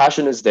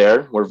passion is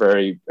there. We're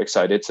very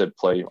excited to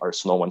play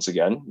Arsenal once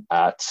again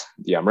at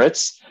the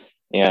Emirates.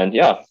 And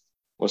yeah,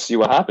 we'll see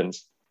what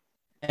happens.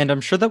 And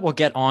I'm sure that we'll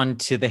get on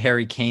to the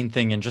Harry Kane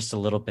thing in just a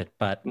little bit,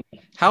 but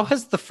how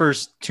has the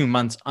first 2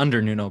 months under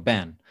Nuno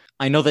been?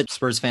 I know that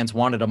Spurs fans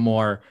wanted a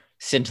more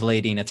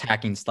scintillating,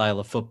 attacking style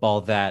of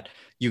football that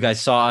you guys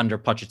saw under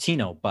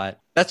Pochettino, but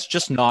that's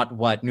just not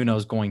what Nuno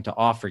is going to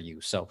offer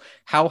you. So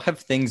how have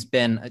things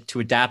been to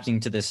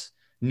adapting to this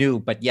new,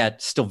 but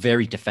yet still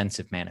very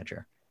defensive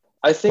manager?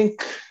 I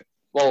think,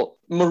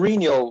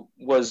 Mourinho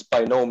was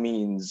by no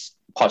means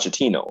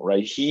Pochettino,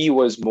 right? He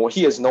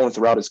is known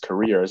throughout his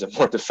career as a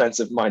more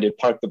defensive-minded,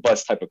 park the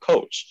bus type of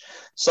coach.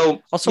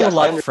 So also yes, a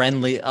lot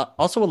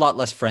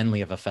less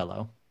friendly of a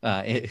fellow.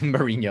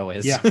 Mourinho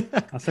is. Yeah,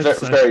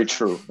 very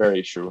true,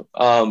 very true.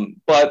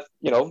 But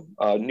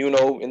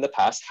Nuno in the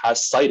past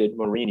has cited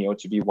Mourinho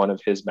to be one of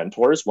his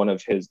mentors, one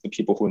of the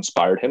people who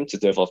inspired him to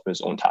develop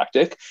his own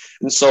tactic.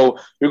 And so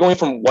you're going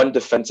from one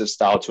defensive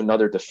style to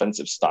another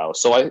defensive style.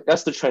 So I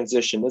guess the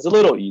transition is a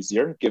little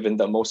easier, given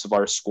that most of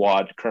our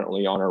squad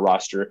currently on our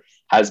roster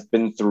has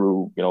been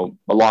through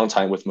a long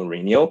time with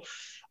Mourinho.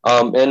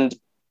 And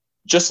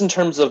just in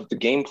terms of the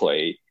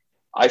gameplay,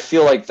 I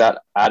feel like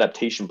that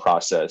adaptation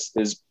process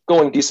is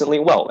going decently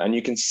well. And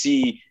you can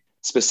see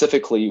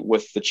specifically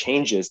with the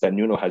changes that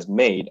Nuno has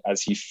made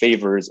as he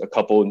favors a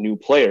couple of new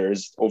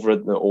players over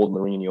the old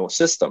Mourinho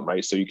system,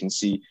 right? So you can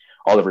see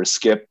Oliver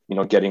Skip,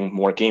 getting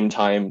more game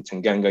time,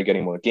 Tanganga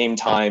getting more game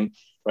time,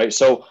 right?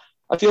 So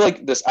I feel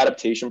like this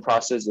adaptation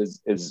process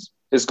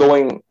is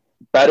going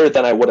better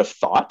than I would have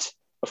thought,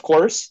 of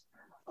course.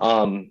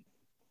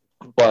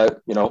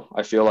 But,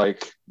 I feel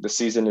like the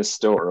season is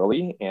still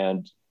early,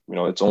 and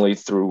it's only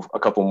through a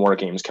couple more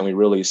games can we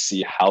really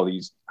see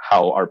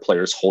how our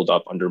players hold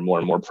up under more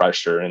and more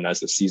pressure, and as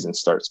the season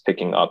starts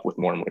picking up with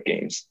more and more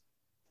games.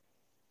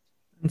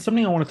 And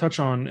something I want to touch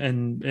on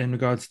in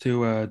regards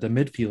to the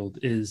midfield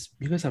is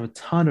you guys have a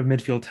ton of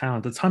midfield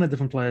talent, a ton of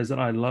different players that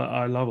I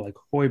love, like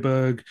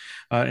Højbjerg,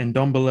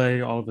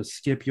 Ndombele, Oliver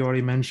Skip, you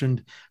already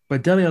mentioned.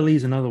 But Dele Alli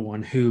is another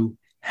one who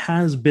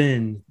has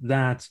been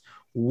that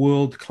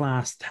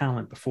world-class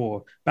talent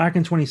before. Back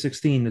in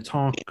 2016, the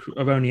talk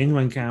around the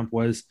England camp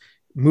was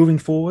moving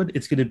forward,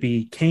 it's going to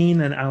be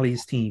Kane and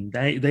Ali's team.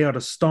 They are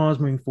the stars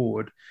moving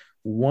forward.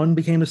 One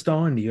became a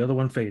star and the other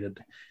one faded.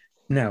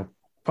 Now,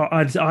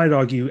 I'd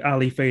argue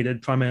Ali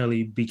faded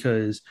primarily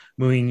because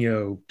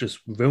Mourinho just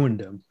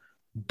ruined him.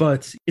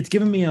 But it's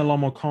given me a lot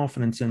more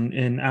confidence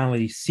in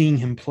Ali, seeing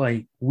him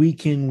play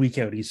week in, week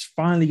out. He's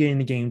finally getting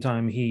the game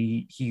time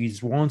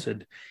he's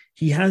wanted.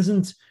 He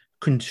hasn't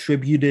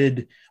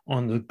contributed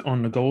on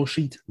the goal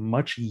sheet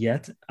much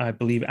yet, I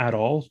believe, at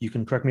all. You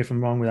can correct me if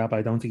I'm wrong with that, but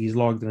I don't think he's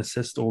logged an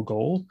assist or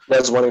goal.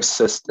 There's one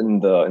assist in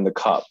the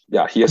cup.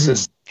 Yeah, he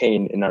assists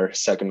Kane in our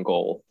second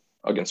goal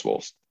against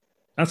Wolves.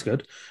 That's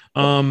good.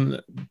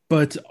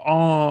 But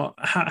how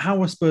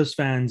are Spurs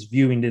fans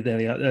viewing the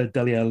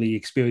Dele Alli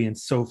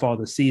experience so far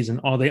this season?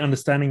 Are they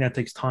understanding that it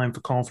takes time for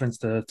confidence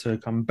to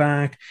come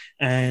back,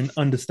 and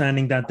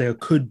understanding that there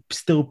could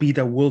still be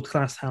that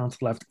world-class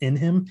talent left in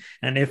him?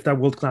 And if that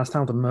world-class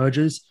talent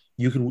emerges,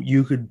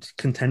 you could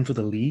contend for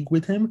the league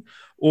with him?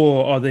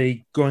 Or are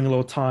they going a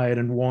little tired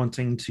and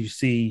wanting to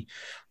see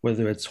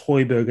whether it's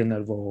Højbjerg in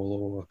that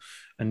role,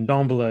 or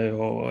Ndombele,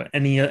 or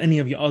any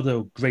of your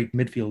other great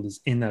midfielders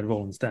in that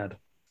role instead?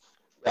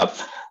 Yeah.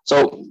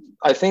 So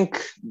I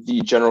think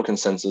the general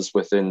consensus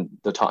within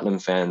the Tottenham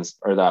fans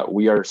are that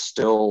we are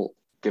still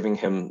giving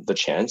him the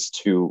chance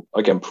to,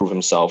 again, prove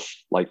himself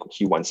like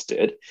he once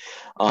did.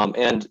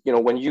 And,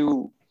 when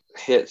you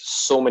hit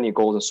so many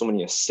goals and so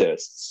many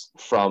assists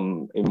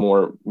from a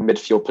more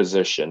midfield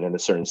position in a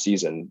certain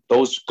season,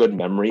 those good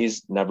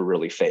memories never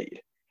really fade,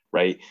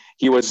 right?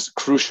 He was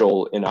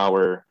crucial in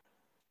our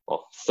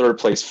third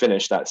place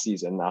finish that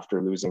season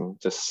after losing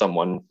to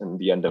someone in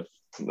the end of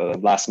the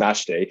last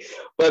match day.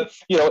 But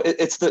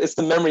it's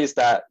the memories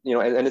that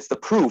and it's the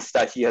proof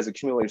that he has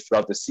accumulated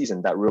throughout the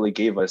season that really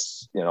gave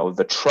us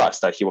the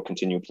trust that he will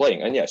continue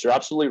playing. And yes, you're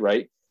absolutely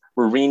right.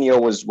 Mourinho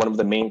was one of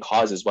the main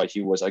causes why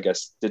he was, I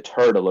guess,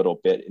 deterred a little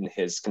bit in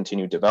his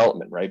continued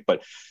development, right?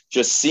 But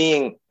just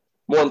seeing,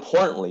 more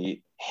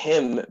importantly,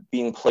 him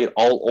being played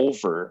all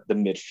over the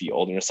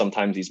midfield,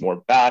 sometimes he's more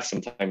back,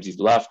 sometimes he's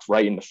left,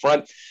 right, in the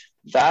front.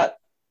 That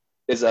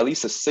is at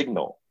least a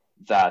signal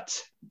that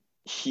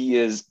he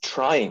is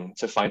trying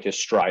to find his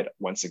stride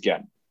once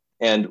again.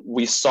 And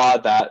we saw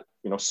that,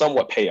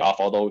 somewhat pay off,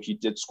 although he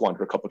did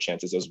squander a couple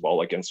chances as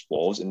well against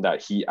Wolves, in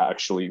that he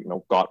actually,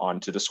 got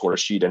onto the score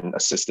sheet and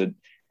assisted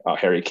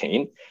Harry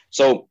Kane.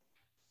 So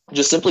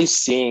just simply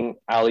seeing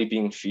Ali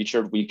being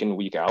featured week in,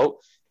 week out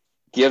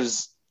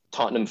gives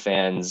Tottenham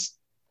fans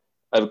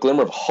a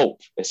glimmer of hope,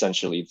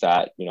 essentially,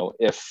 that,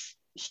 if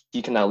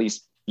he can at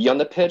least be on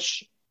the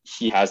pitch,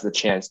 he has the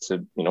chance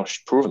to,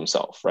 prove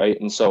himself, right?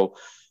 And so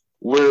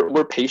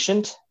we're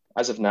patient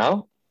as of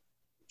now.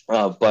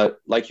 But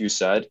like you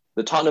said,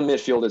 the Tottenham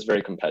midfield is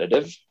very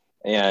competitive,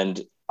 and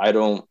I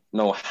don't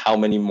know how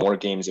many more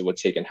games it would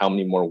take and how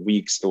many more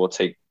weeks it will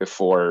take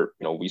before,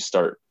 we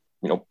start,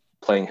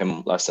 playing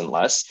him less and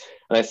less.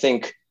 And I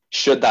think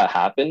should that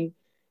happen,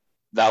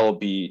 that will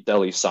be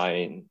Dele's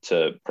sign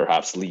to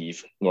perhaps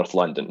leave North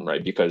London,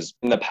 right? Because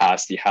in the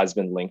past, he has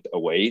been linked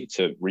away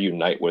to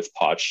reunite with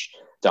Poch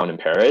down in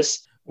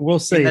Paris. We'll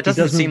say that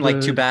doesn't seem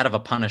like too bad of a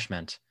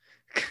punishment.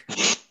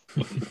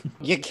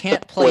 You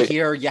can't play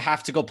here. You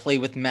have to go play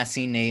with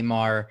Messi,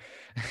 Neymar,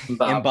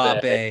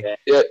 Mbappe.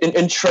 Yeah,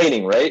 in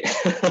training, right?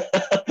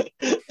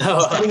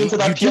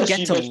 You do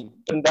get to.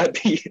 Wouldn't that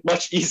be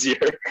much easier?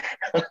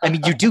 I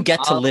mean, you do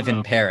get to live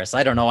in Paris.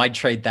 I don't know. I'd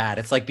trade that.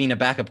 It's like being a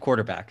backup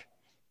quarterback.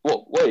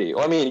 Well, wait.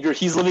 I mean,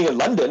 he's living in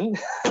London.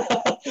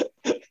 I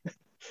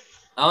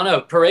don't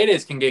know.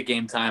 Paredes can get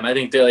game time. I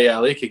think Dele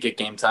Alli could get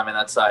game time in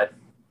that side.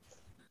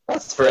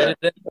 That's fair.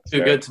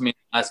 Too good to me in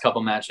the last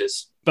couple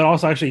matches. But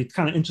also, actually, it's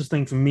kind of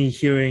interesting for me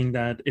hearing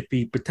that if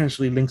he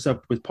potentially links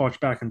up with Poch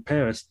back in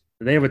Paris,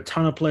 they have a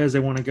ton of players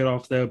they want to get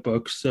off their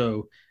books.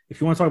 So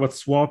if you want to talk about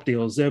swap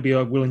deals, they'll be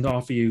willing to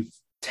offer you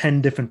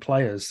 10 different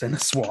players in a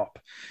swap.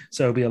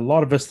 So it'll be a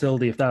lot of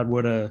versatility if that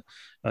were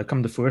to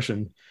come to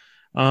fruition.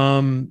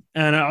 And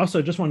I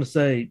also just want to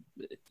say,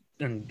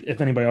 and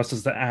if anybody else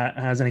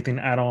has anything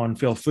to add on,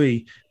 feel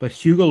free. But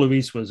Hugo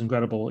Lloris was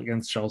incredible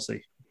against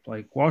Chelsea.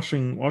 Like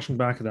watching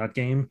back at that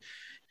game,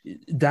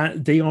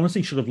 that they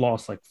honestly should have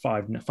lost like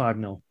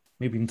 5-0,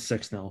 maybe even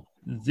 6-0.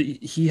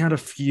 He had a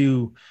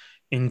few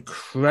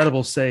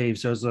incredible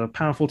saves. There was a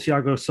powerful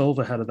Thiago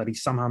Silva header that he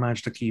somehow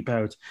managed to keep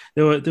out.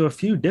 There were a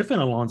few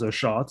different Alonso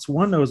shots.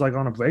 One that was like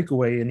on a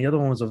breakaway, and the other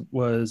one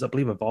was I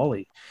believe a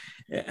volley.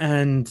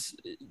 And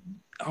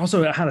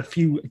also it had a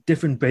few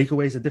different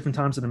breakaways at different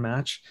times in the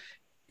match.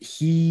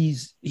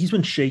 He's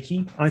been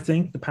shaky, I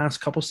think, the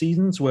past couple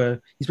seasons where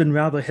he's been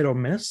rather hit or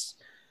miss.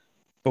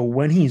 But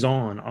when he's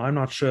on, I'm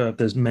not sure if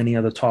there's many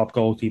other top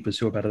goalkeepers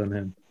who are better than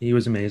him. He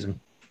was amazing.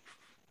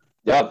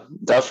 Yeah,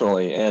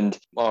 definitely. And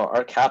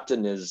our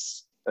captain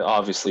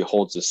obviously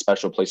holds a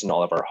special place in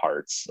all of our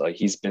hearts. Like,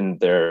 he's been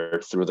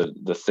there through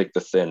the thick, the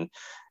thin.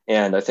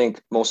 And I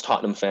think most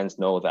Tottenham fans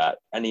know that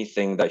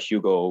anything that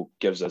Hugo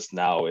gives us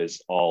now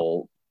is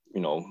all,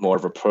 more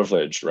of a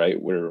privilege, right?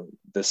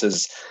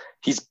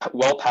 He's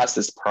well past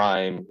his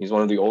prime. He's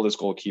one of the oldest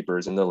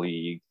goalkeepers in the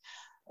league.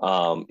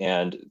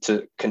 And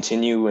to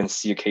continue and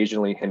see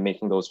occasionally him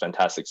making those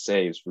fantastic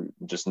saves,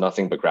 just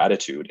nothing but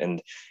gratitude.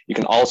 And you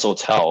can also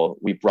tell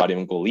we brought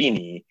in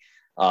Golini,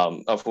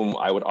 of whom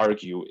I would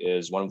argue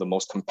is one of the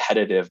most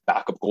competitive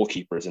backup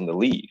goalkeepers in the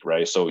league,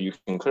 right? So you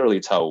can clearly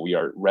tell we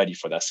are ready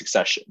for that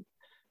succession.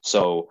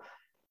 So,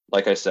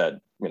 like I said,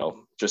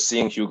 just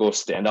seeing Hugo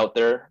stand out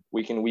there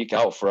week in, week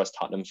out for us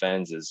Tottenham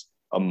fans is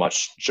a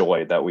much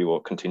joy that we will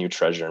continue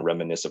treasure and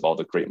reminisce of all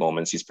the great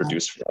moments he's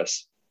produced for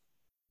us.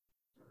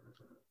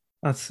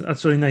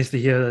 That's really nice to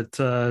hear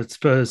that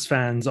Spurs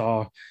fans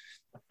are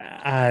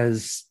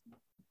as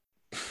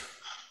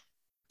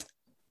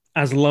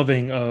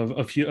loving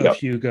of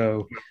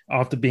Hugo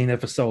after being there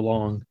for so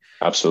long.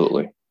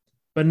 Absolutely.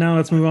 But now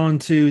let's move on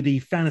to the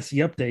fantasy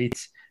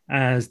updates,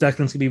 as Declan's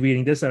going to be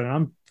reading this out, and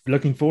I'm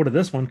looking forward to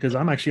this one because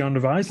I'm actually on the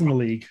rise in the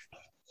league.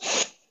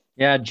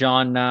 Yeah,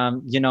 John,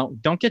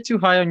 don't get too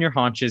high on your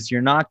haunches.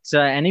 You're not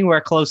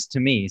anywhere close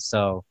to me,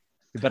 so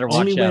you better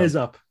watch Only out. way is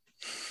up.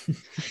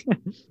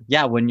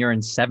 Yeah, when you're in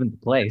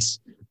 7th place.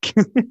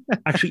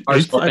 Actually,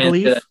 8th, I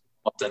believe.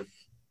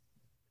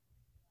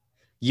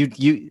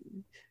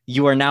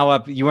 You are now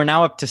up to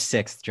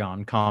 6th,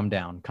 John. Calm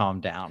down.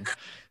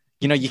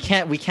 We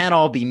can't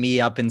all be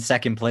me up in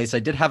 2nd place. I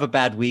did have a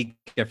bad week.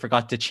 I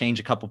forgot to change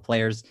a couple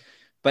players,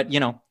 but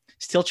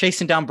still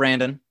chasing down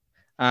Brandon.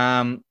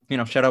 Shout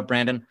out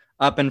Brandon,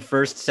 up in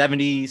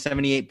 1st,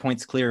 78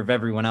 points clear of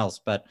everyone else.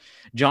 But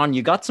John,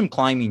 you got some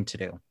climbing to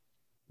do.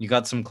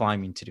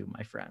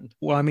 My friend.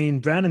 Well, I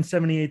mean, Brandon's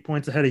 78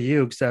 points ahead of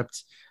you,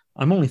 except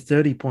I'm only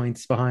 30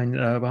 points behind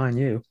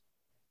you.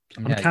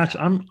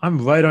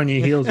 I'm right on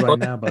your heels right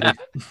now, buddy.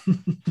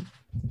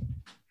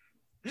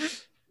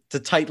 It's a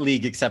tight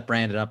league, except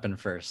Brandon up in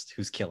 1st,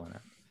 who's killing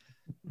it.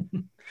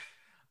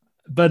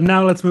 But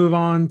now let's move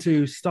on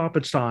to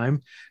stoppage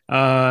time,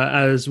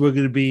 as we're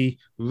going to be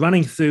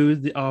running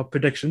through our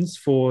predictions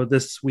for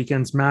this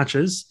weekend's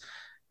matches.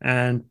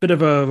 And bit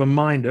of a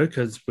reminder,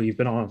 because we've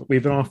been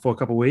off for a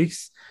couple of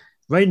weeks.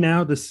 Right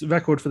now, this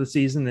record for the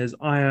season is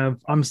I'm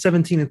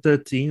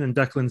 17-13, and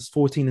Declan's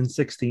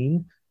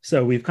 14-16.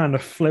 So we've kind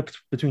of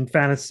flipped between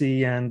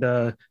fantasy and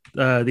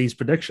these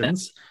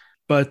predictions.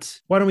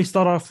 But why don't we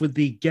start off with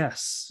the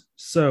guess?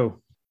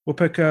 So we'll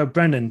pick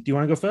Brendan. Do you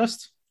want to go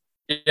first?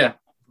 Yeah,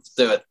 let's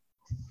do it.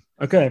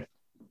 Okay.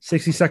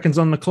 60 seconds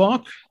on the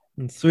clock.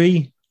 And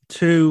 3,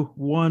 2,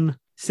 1.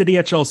 City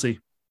at Chelsea.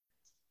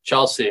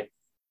 Chelsea.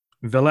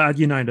 Villa at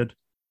United.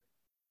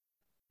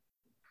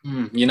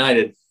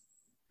 United.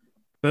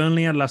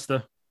 Burnley at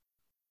Leicester.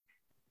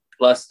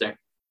 Leicester.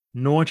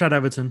 Norwich at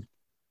Everton.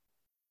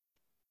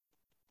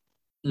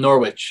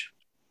 Norwich.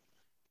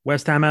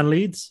 West Ham at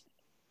Leeds.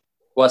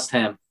 West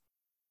Ham.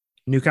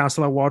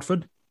 Newcastle at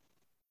Watford.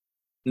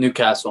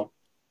 Newcastle.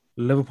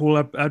 Liverpool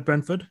at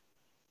Brentford.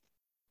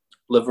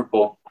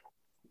 Liverpool.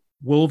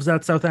 Wolves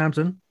at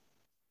Southampton.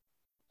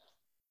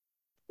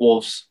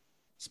 Wolves.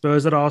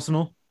 Spurs at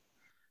Arsenal.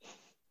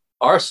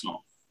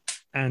 Arsenal.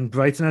 And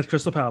Brighton at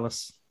Crystal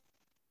Palace.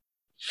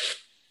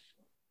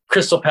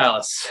 Crystal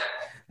Palace.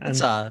 And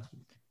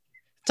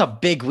it's a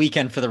big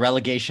weekend for the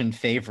relegation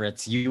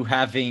favorites. You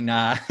having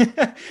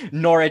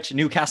Norwich,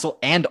 Newcastle,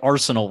 and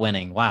Arsenal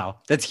winning. Wow,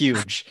 that's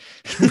huge.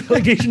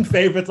 Relegation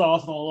favorites,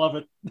 Arsenal. Love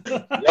it.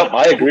 Yep,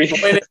 I agree.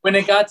 When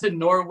it got to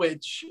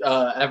Norwich,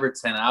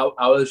 Everton,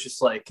 I was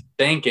just like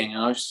thinking,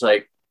 I was just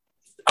like,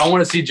 I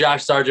want to see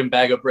Josh Sargent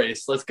bag a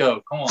brace. Let's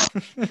go. Come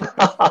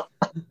on.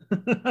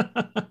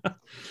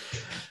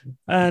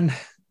 And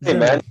hey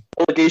man,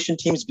 relegation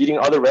teams beating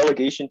other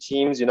relegation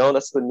teams,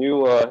 that's the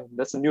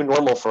new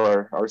normal for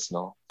our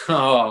Arsenal.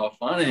 Oh,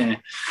 funny.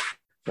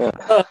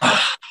 Yeah.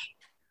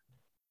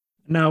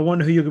 Now I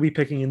wonder who you're gonna be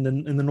picking in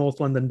the North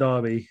London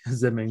derby,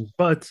 Zimming.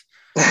 But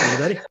are you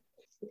ready?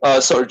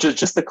 So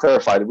just to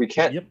clarify, we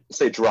can't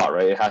say draw,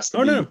 right? It has to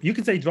be. No, you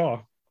can say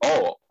draw.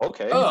 Oh,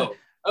 okay. Oh,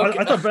 okay.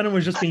 I thought Brennan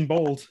was just being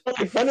bold.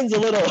 Brennan's a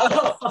little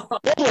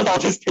bold with all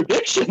his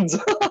predictions.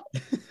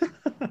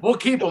 We'll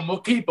keep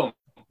them.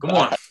 Come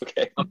on.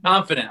 Okay. I'm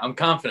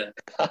confident.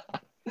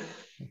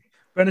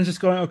 Brennan's just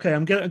going, okay,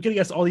 I'm gonna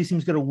guess all these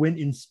teams gonna win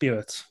in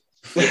spirit.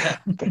 Yeah.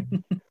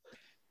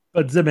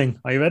 But Zimming,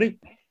 are you ready?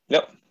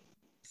 Yep.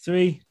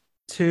 3,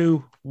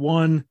 2,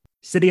 1.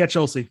 City at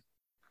Chelsea.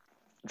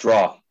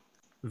 Draw.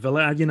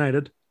 Villa at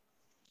United.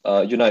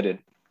 United.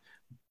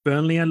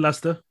 Burnley at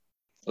Leicester.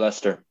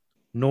 Leicester.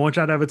 Norwich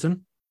at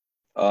Everton.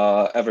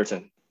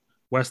 Everton.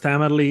 West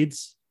Ham at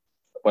Leeds.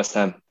 West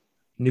Ham.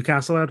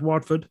 Newcastle at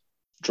Watford.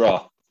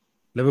 Draw.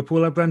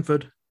 Liverpool at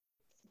Brentford.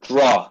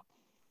 Draw.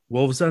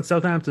 Wolves at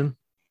Southampton.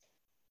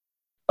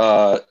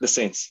 The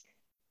Saints.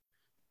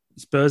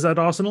 Spurs at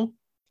Arsenal.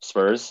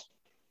 Spurs.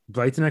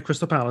 Brighton at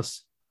Crystal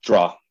Palace.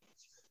 Draw.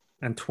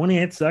 And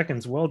 28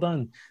 seconds. Well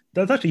done.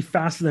 That's actually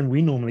faster than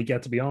we normally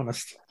get, to be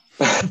honest.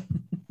 I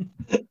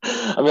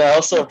mean, I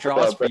also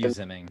draws for you,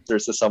 Zimming.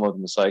 There's some of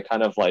them, so I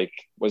kind of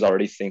was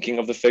already thinking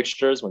of the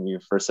fixtures when you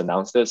first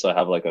announced it, so I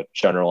have a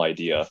general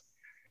idea.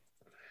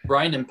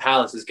 Brighton and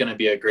Palace is going to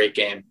be a great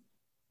game.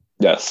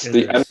 Yes, It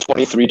the is.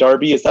 M23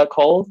 derby, is that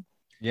called?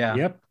 Yeah.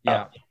 Yep.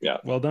 Yeah. Yeah.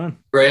 Well done.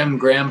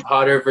 Graham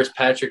Potter versus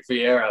Patrick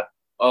Vieira.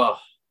 Oh,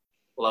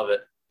 love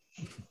it.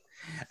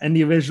 And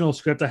the original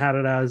script I had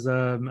it as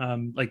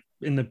like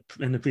in the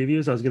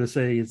previews. I was going to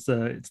say it's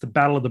the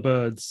Battle of the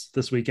Birds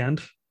this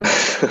weekend.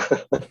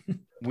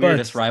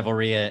 Weirdest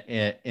rivalry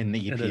in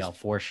the It EPL is.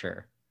 for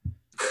sure.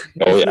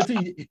 Oh, yeah.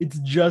 It's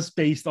just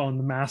based on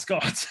the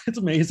mascots. It's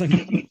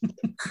amazing.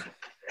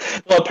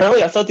 Well,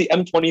 apparently I thought the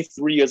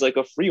M23 is like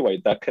a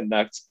freeway that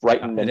connects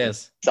Brighton It and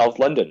is. South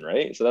London,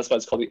 right? So that's why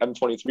it's called the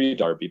M23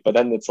 derby. But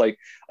then it's like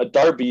a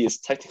derby is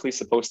technically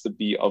supposed to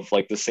be of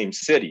like the same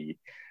city,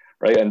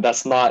 right? And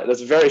that's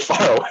very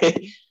far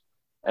away.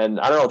 And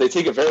I don't know, they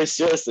take it very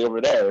seriously over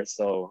there.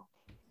 So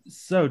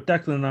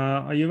Declan,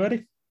 are you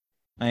ready?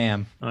 I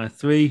am. All right,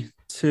 3,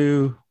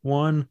 2,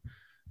 1.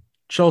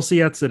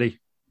 Chelsea at City.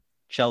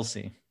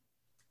 Chelsea.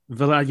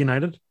 Villa at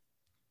United.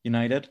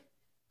 United.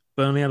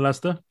 Burnley at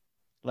Leicester.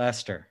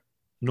 Leicester.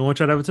 Norwich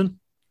at Everton.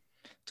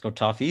 Let's go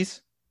Toffees.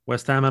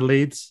 West Ham at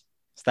Leeds.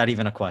 Is that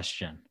even a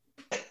question?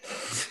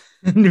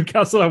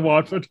 Newcastle at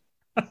Watford.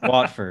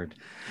 Watford.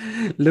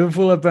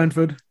 Liverpool at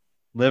Brentford.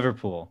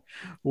 Liverpool.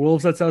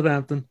 Wolves at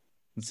Southampton.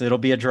 It'll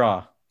be a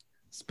draw.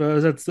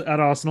 Spurs at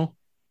Arsenal.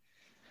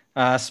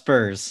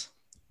 Spurs.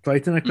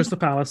 Brighton at Crystal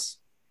Palace.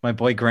 My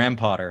boy Graham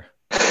Potter.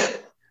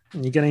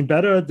 You're getting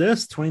better at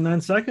this.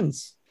 29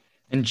 seconds.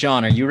 And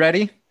John, are you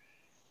ready?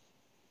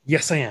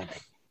 Yes, I am.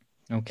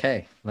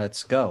 Okay,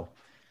 let's go.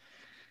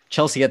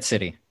 Chelsea at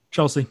City.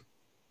 Chelsea.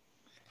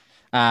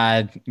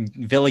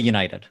 Villa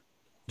United.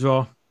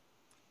 Draw.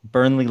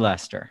 Burnley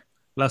Leicester.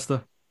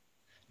 Leicester.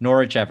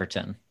 Norwich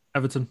Everton.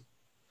 Everton.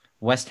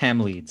 West Ham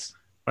Leeds.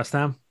 West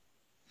Ham.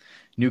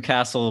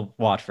 Newcastle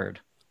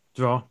Watford.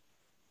 Draw.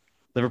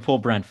 Liverpool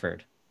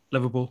Brentford.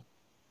 Liverpool.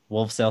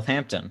 Wolves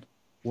Southampton.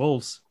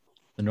 Wolves.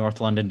 The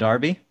North London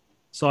Derby.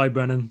 Sorry,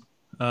 Brennan.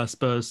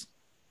 Spurs.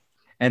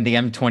 And the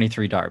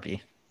M23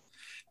 Derby.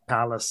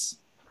 Palace.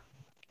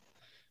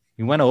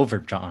 You went over,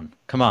 John.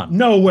 Come on.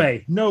 No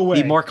way. No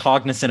way. Be more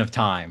cognizant of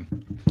time.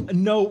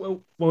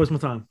 No. What was my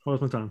time?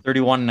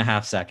 31 and a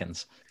half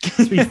seconds.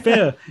 To be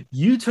fair,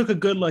 you took a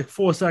good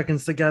 4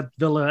 seconds to get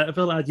Villa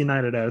at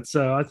United out.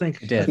 So I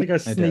think I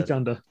sneaked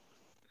under.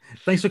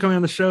 Thanks for coming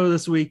on the show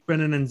this week,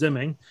 Brennan and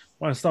Zimming.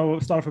 Want to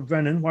start with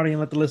Brennan? Why don't you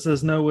let the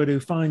listeners know where to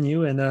find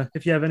you and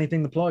if you have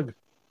anything to plug?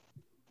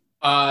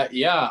 My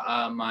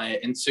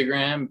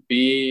Instagram,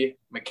 B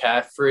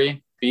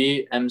McCaffrey,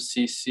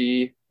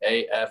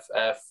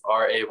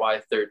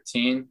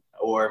 BMCCAFFRAY13,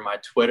 or my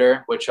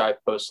Twitter, which I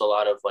post a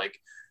lot of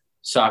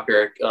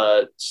soccer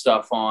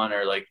stuff on,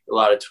 or a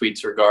lot of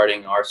tweets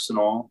regarding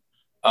Arsenal.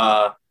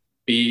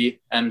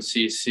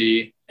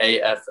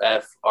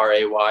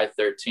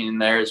 BMCCAFFRAY13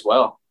 there as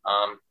well.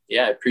 I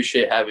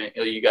appreciate having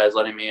you guys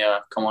letting me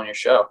come on your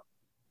show.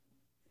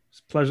 It's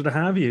a pleasure to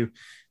have you.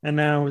 And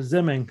now,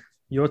 Zimming,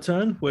 your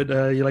turn. Would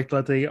you like to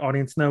let the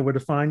audience know where to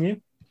find you?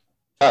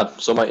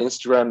 So my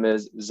Instagram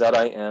is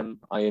ZIMINGGAO,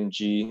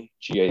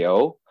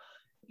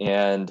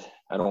 and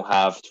I don't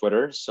have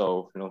Twitter,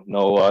 so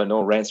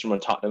no rants from a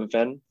Tottenham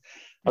fan,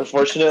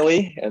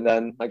 unfortunately. And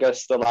then I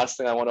guess the last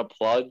thing I want to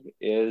plug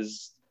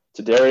is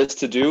to dare is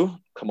to do.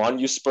 Come on,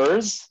 you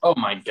Spurs! Oh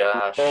my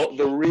gosh!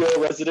 The real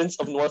residents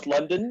of North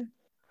London.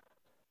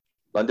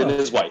 London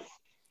is white.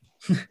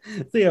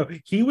 Theo,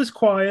 he was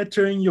quiet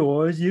during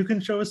yours. You can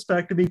show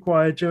respect to be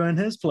quiet during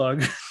his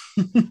plug.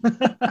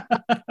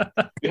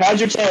 You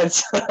had your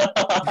chance.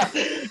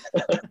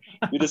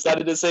 You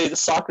decided to say the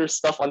soccer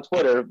stuff on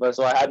Twitter, but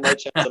so I had my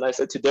chance, and I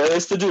said to dare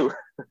is to do.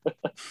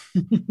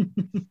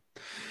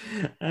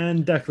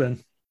 And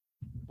Declan.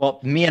 Well,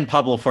 me and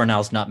Pablo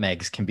Fornal's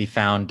Nutmegs can be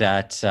found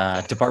at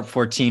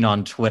Depart14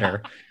 on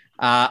Twitter.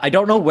 I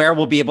don't know where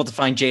we'll be able to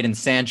find Jadon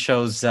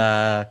Sancho's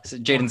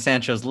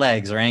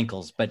legs or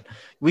ankles, but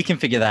we can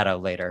figure that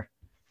out later.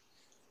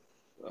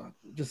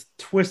 Just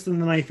twisting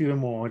the knife even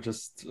more.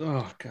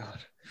 Oh God.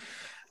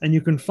 And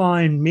you can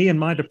find me and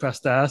my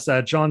depressed ass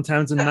at John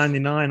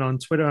Townsend99 on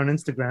Twitter and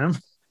Instagram,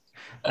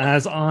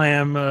 as I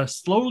am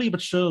slowly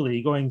but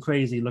surely going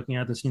crazy looking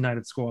at this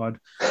United squad,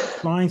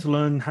 trying to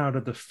learn how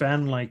to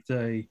defend like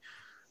the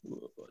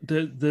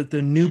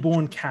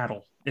newborn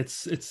cattle.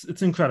 It's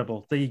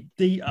incredible.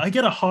 I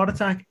get a heart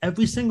attack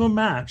every single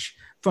match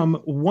from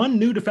one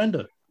new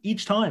defender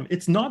each time.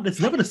 It's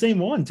never the same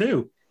one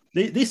too.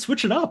 They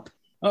switch it up.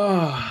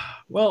 Oh,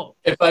 well,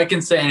 if I can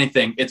say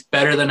anything, it's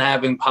better than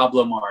having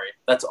Pablo Mari.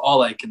 That's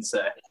all I can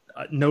say.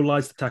 No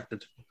lies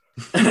detected.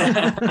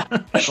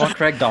 Want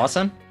Craig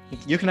Dawson?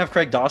 You can have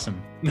Craig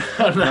Dawson.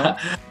 No?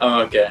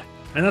 I'm okay.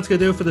 And that's going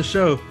to do it for the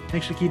show.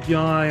 Make sure to keep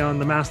your eye on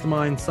the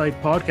Mastermind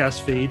site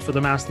podcast feed for the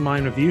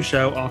Mastermind review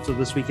show after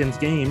this weekend's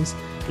games.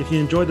 If you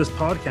enjoyed this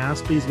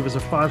podcast, please give us a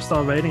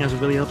 5-star rating as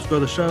it really helps grow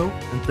the show.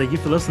 And thank you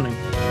for listening.